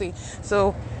POC.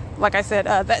 So, like I said,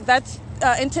 that's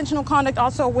intentional conduct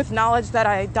also with knowledge that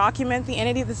I document the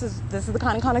entity. This is the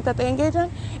kind of conduct that they engage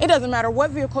in. It doesn't matter what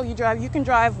vehicle you drive. You can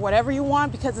drive whatever you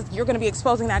want because you're going to be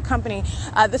exposing that company.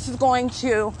 This is going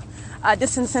to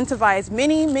disincentivize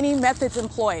many methods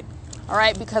employed. All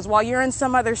right, because while you're in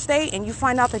some other state and you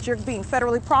find out that you're being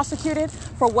federally prosecuted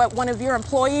for what one of your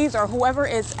employees or whoever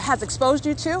has exposed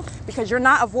you to, because you're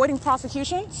not avoiding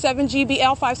prosecution,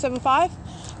 7GBL 575,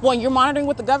 when you're monitoring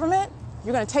with the government,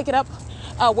 you're going to take it up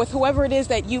with whoever it is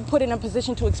that you put in a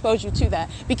position to expose you to that.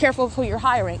 Be careful of who you're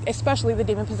hiring, especially the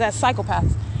demon-possessed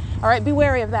psychopaths. All right, be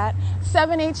wary of that.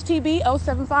 7HTB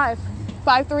 075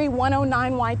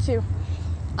 53109Y2.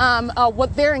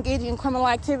 What they're engaging in criminal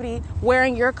activity,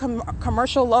 wearing your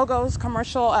commercial logos,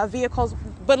 commercial vehicles.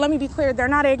 But let me be clear, they're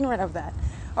not ignorant of that.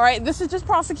 All right, this is just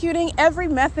prosecuting every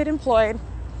method employed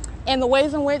and the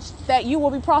ways in which that you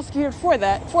will be prosecuted for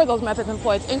those methods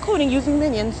employed, including using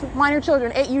minions, minor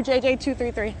children,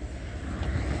 8UJJ233.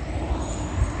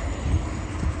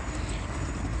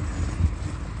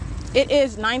 It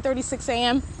is 9:36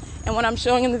 a.m. and what I'm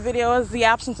showing in the video is the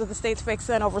absence of the state's fake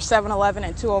sun over 7-Eleven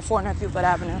and 204 North Euclid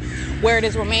Avenue, where it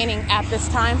is remaining at this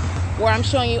time, where I'm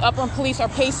showing you Upland Police are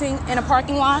pacing in a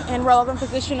parking lot in relevant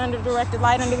position under directed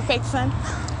light under the fake sun.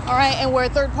 All right, and where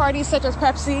third parties such as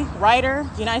Pepsi, Ryder,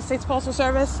 United States Postal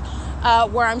Service,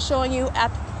 where I'm showing you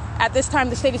at this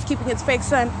time the state is keeping its fake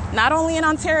sun, not only in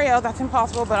Ontario, that's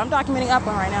impossible, but I'm documenting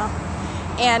Upland right now.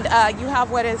 And you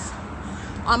have what is,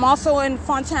 I'm also in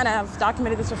Fontana, I've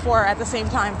documented this before at the same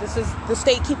time. This is the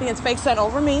state keeping its fake sun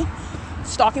over me,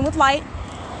 stalking with light,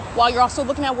 while you're also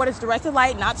looking at what is directed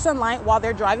light, not sunlight, while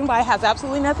they're driving by. It has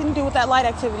absolutely nothing to do with that light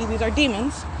activity. These are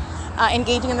demons.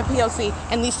 Engaging in the POC,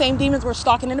 and these same demons were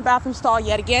stalking in the bathroom stall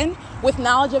yet again with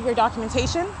knowledge of your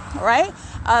documentation. All right,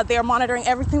 they are monitoring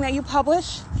everything that you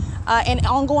publish, and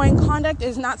ongoing conduct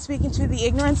is not speaking to the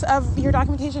ignorance of your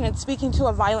documentation. It's speaking to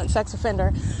a violent sex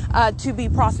offender to be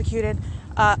prosecuted.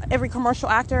 Every commercial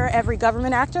actor, every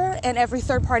government actor, and every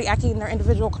third party acting in their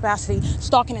individual capacity,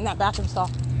 stalking in that bathroom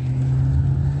stall,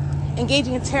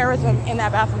 engaging in terrorism in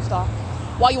that bathroom stall,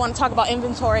 while you want to talk about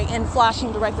inventory and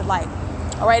flashing directed light.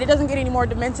 All right, it doesn't get any more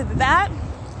demented than that,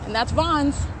 and that's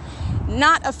Vaughn's,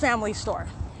 not a family store,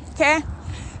 okay?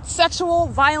 Sexual,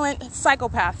 violent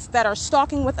psychopaths that are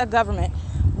stalking with a government,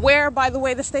 where, by the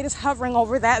way, the state is hovering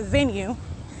over that venue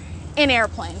in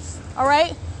airplanes, all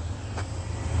right?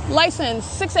 License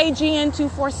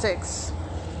 6AGN246.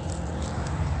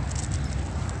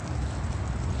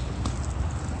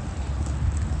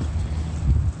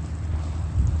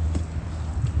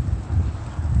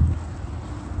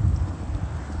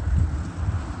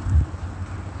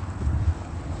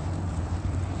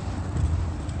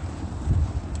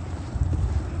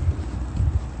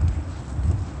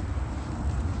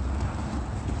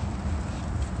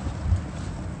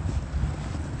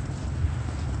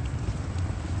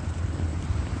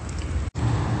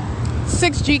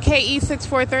 GKE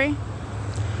 643,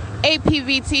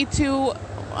 APVT2,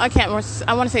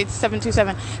 I want to say it's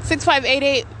 727,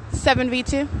 6588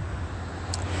 7V2,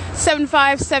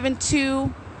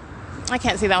 7572, I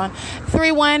can't see that one,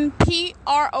 31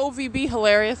 PROVB,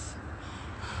 hilarious.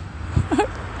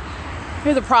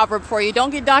 Here's a proverb for you: don't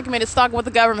get documented stalking with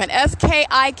the government.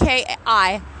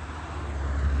 SKIKI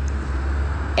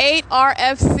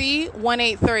 8RFC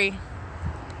 183.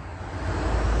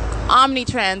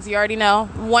 Omnitrans, you already know,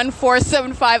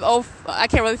 14750. I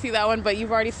can't really see that one, but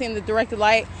you've already seen the directed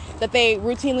light that they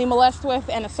routinely molest with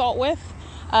and assault with,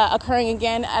 occurring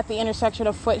again at the intersection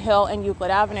of Foothill and Euclid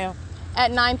Avenue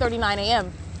at 9:39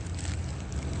 a.m.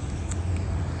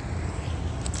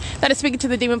 That is speaking to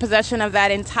the demon possession of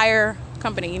that entire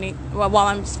company. While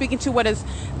I'm speaking to what is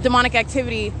demonic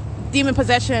activity demon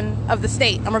possession of the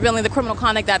state. I'm revealing the criminal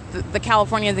conduct that the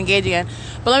Californians engaging in.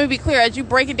 But let me be clear, as you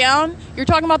break it down, you're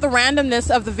talking about the randomness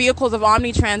of the vehicles of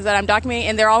Omnitrans that I'm documenting,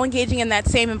 and they're all engaging in that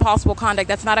same impossible conduct.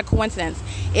 That's not a coincidence.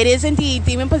 It is indeed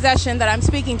demon possession that I'm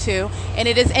speaking to, and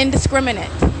it is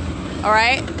indiscriminate. All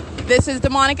right? This is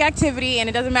demonic activity, and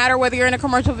it doesn't matter whether you're in a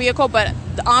commercial vehicle, but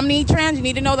the Omnitrans, you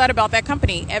need to know that about that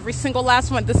company. Every single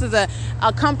last one. This is a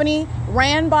company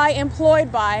ran by,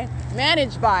 employed by,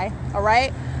 managed by, all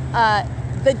right,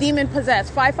 the demon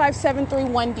possessed,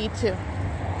 55731D2.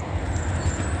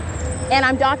 And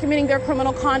I'm documenting their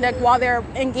criminal conduct while they're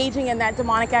engaging in that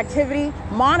demonic activity,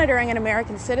 monitoring an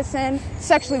American citizen,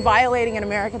 sexually violating an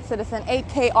American citizen,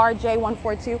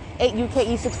 8KRJ142,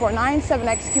 8UKE649,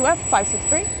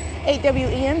 7XQF563,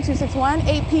 8WEN261,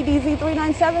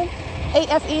 8PDZ397,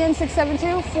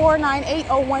 8FEN672,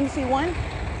 49801C1,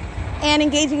 and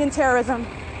engaging in terrorism.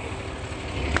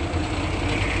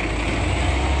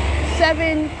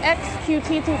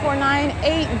 7XQT249,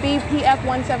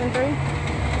 8BPF173,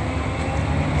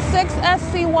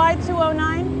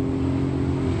 6SCY209,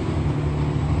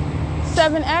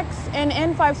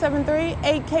 7XNN573,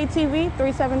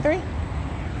 8KTV373.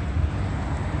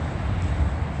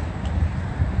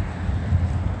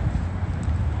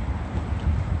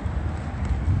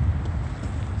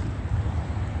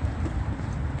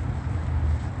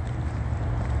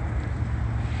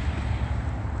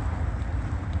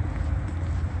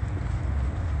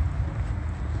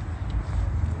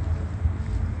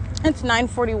 It's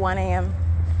 9:41 a.m.